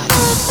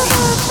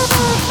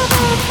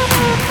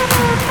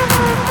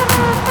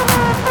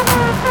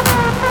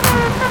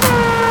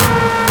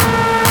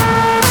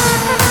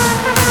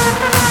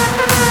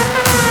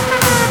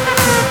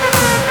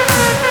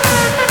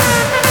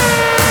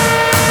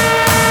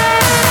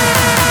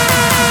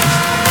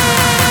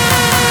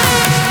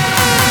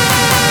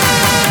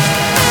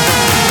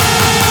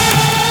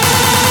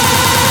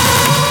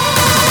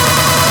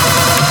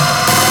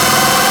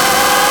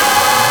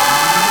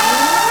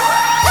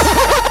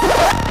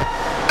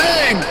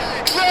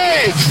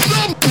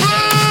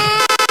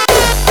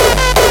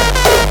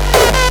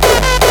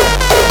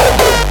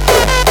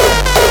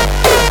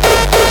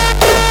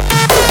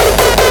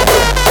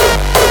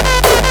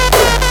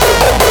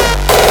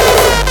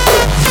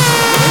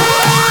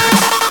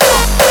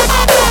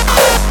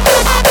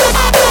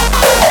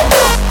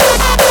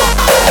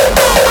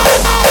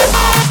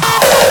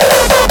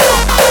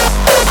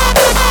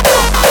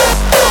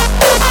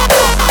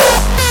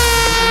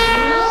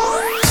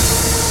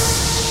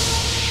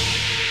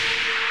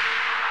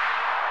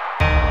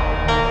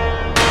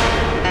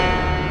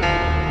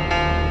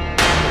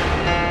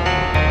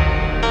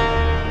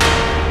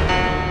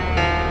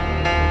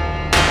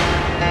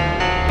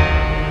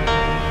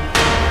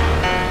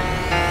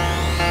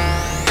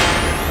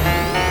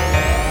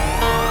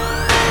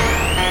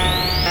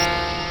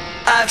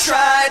 I've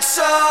tried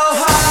so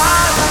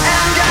hard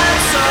and got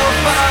so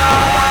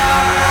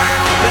far,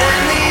 but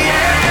in the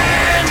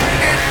end,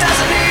 it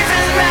doesn't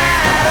even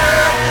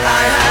matter.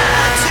 I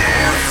had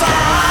too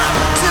far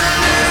to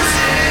lose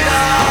it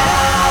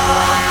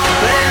all,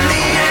 but in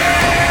the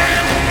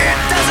end, it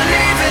doesn't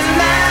even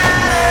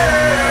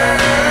matter.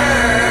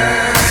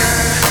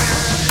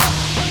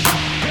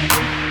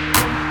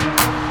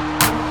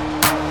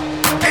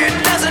 It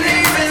doesn't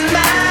even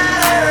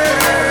matter.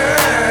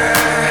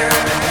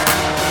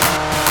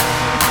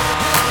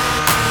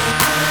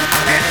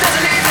 It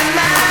doesn't even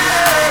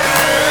matter.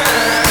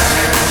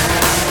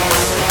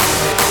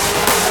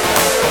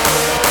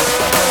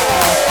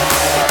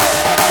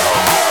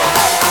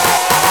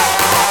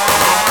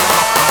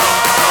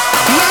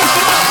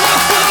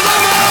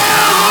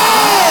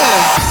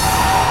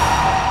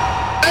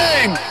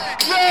 Aim,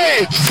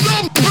 play,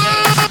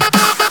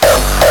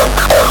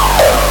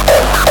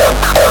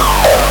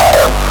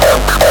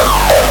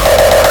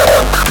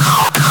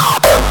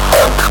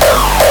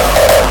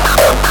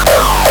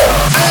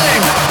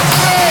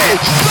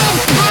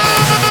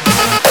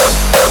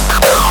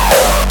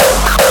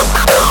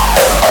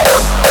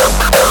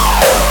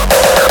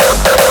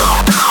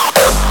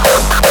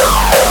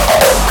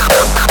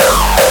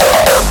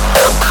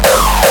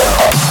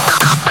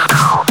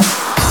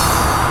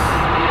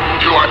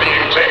 You are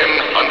being taken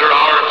under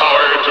our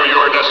power to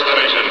your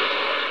destination.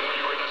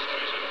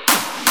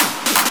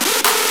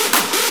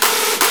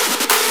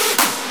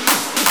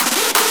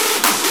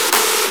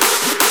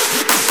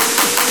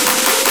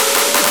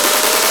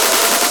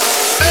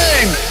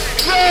 aim,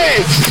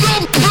 play,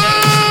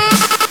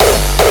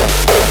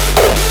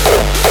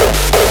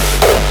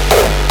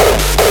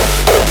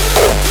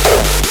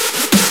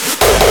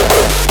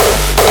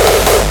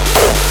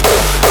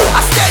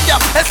 I stand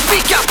up and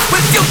speak up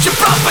with future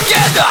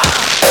propaganda.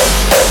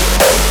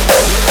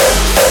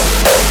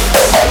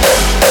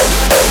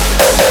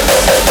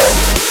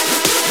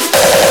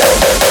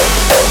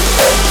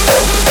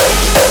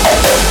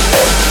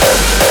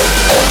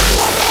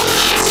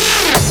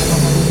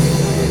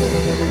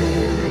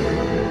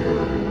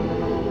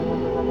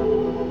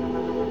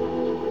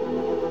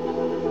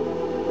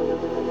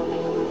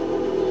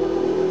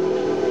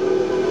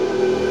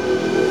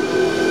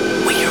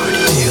 We are the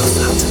tales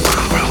of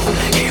tomorrow.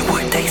 Hear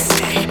what they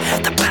say.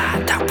 The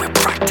path that we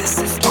practice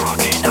is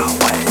marking our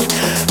way.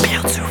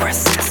 Built to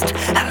resist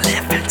and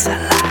live to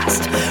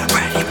last.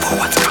 Ready for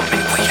what's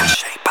coming, we are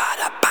shaped by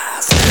the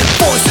past.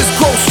 Voices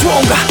grow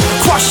stronger,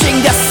 crushing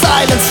their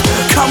silence.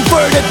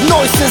 Converted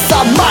noises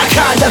are my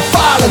kind of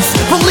violence.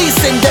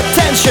 Releasing the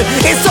tension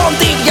is on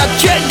the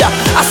agenda.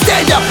 I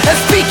stand up and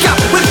speak up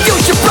with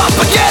future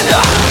propaganda.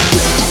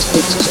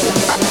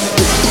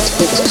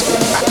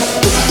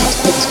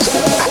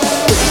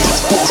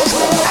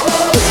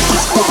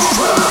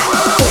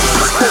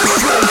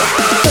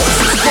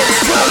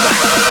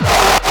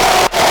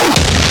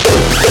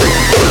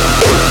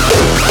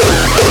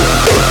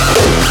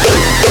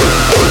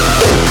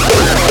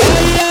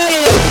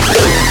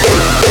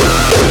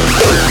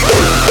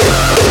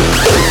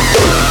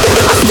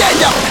 I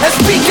stand up and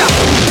speak up.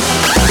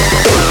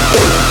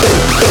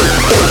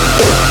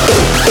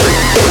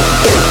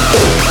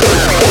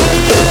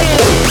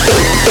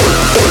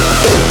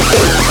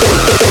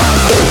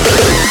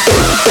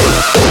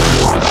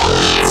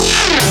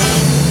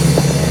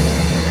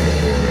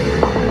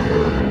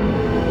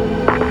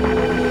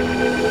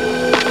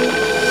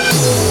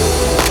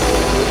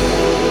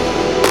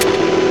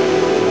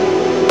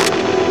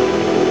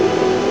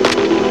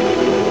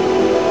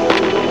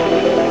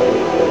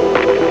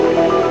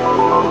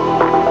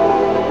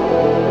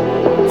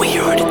 We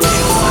are the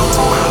tales of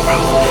tomorrow.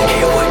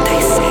 Hear what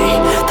they say.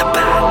 The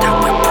path that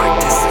we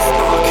practice is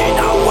marking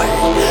our way.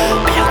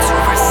 Built to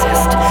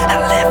resist and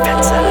live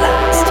to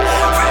last.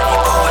 Ready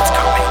for what's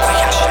coming, we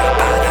are shaped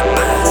by the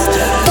past.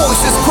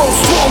 Voices grow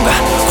stronger,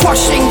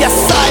 crushing their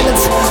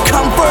silence.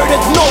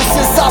 Converted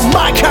noises are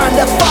my kind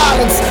of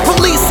violence.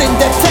 Releasing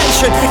the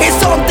tension is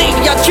on the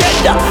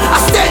agenda. I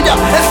stand up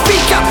and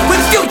speak up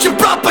with future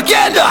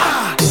propaganda.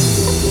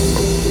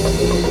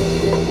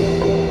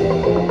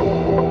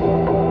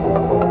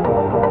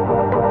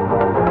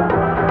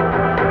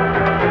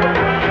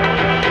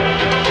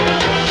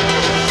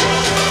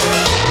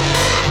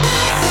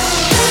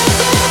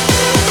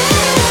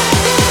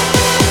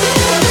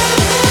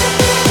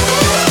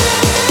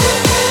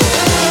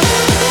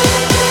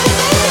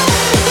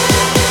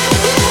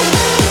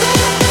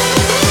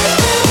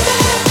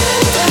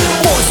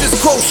 Voices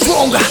grow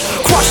stronger,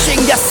 crushing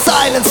their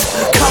silence.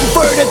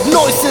 Converted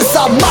noises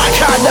are my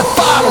kind of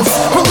violence.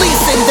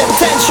 Releasing the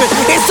tension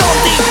is on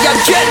the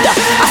agenda.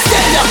 I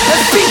stand up and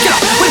speak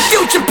up with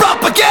future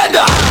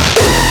propaganda.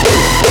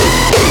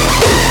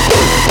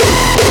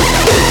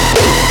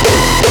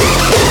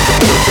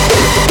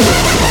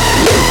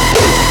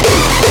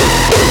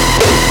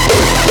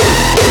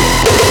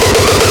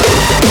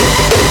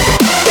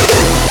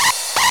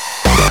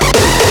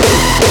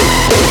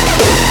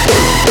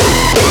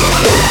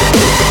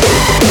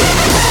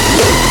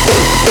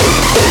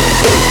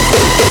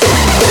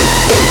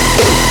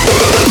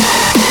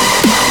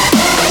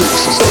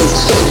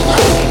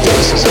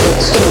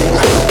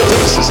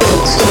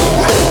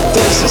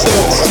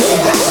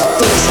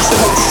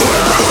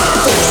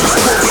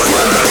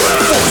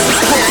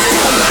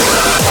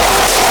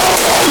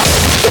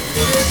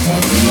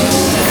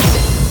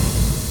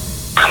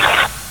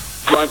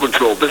 Ground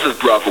control, this is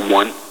Bravo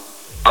 1.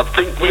 I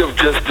think we have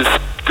just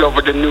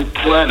discovered a new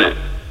planet.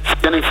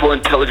 Scanning for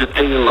intelligent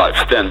alien life.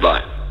 Stand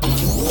by.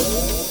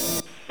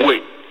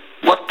 Wait,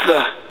 what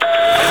the?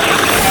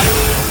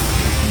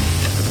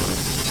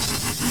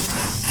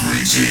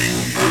 Greeting,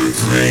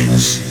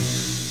 Earthlings.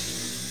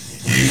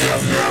 We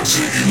have now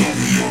taken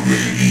over your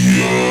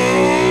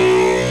radio.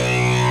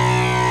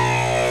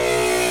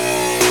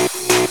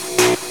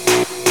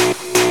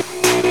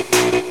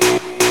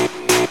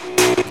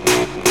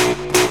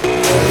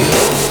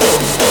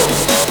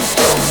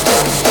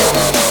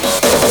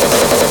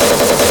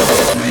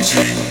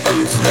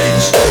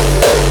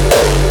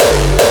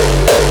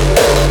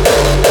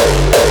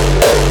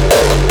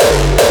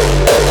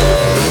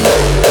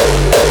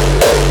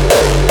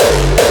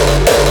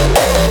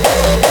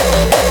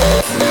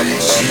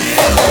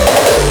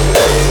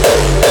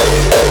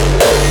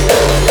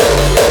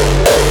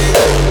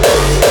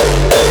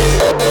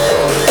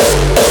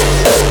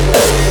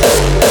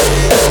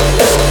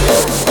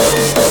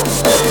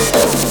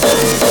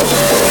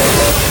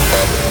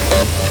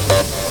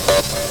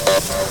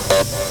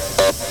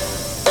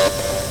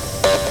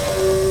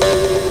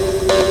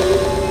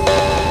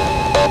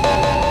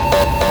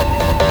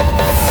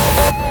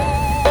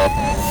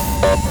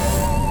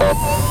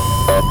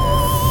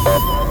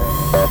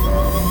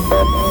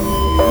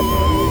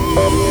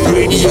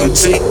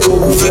 Take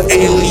over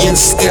alien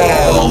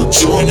style.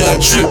 Join our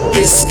trip,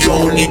 it's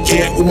gonna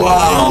get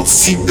wild.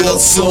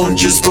 Seatbelts on,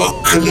 just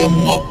buckle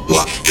them up.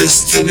 Like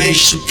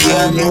destination,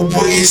 plan a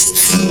ways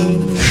to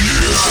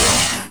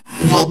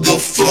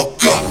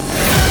motherfucker.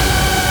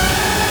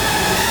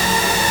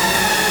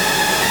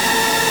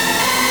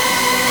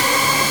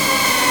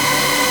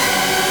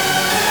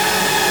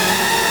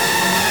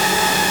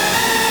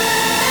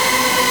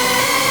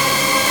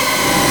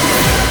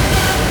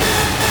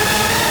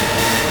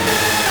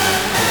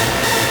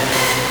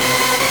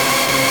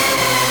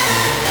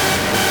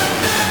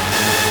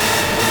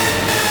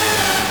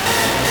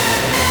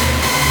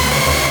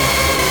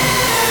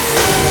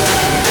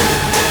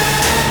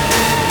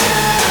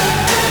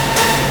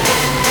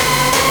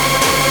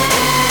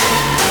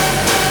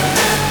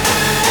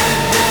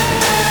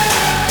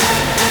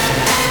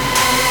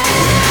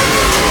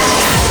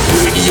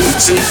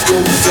 Take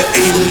over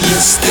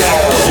alien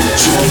style.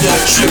 Join our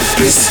trip,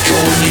 it's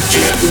gonna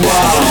get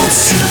wild.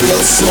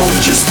 Seatbelts on,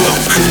 just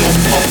buckle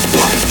them up.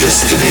 Like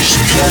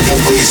destination, plan a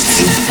ways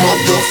to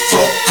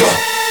motherfucker.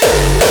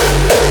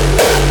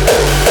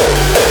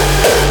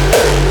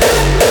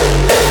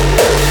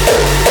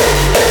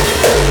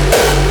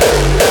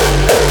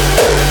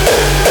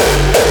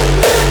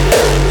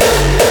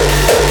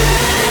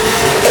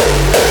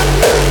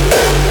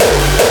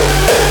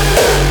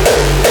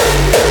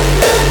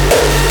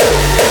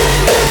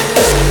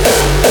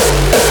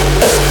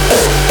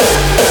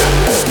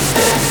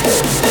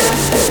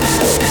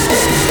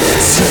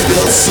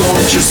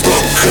 On, just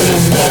buckle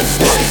them up.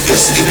 Like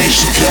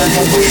destination, plan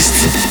a ways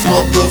to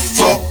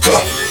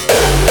motherfucker.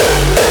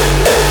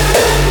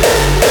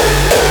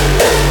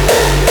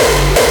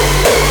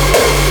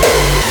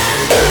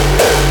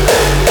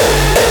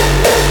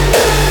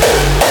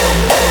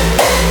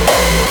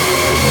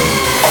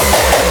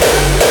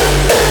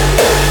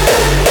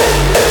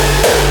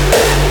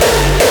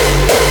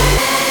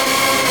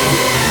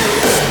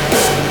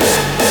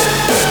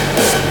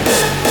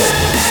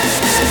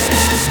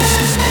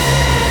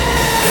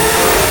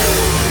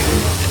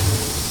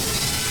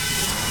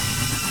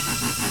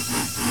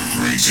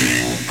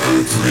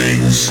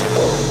 Earthlings.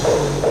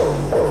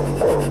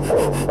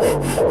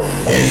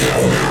 We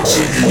have now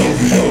taken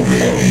over your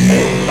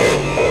radio.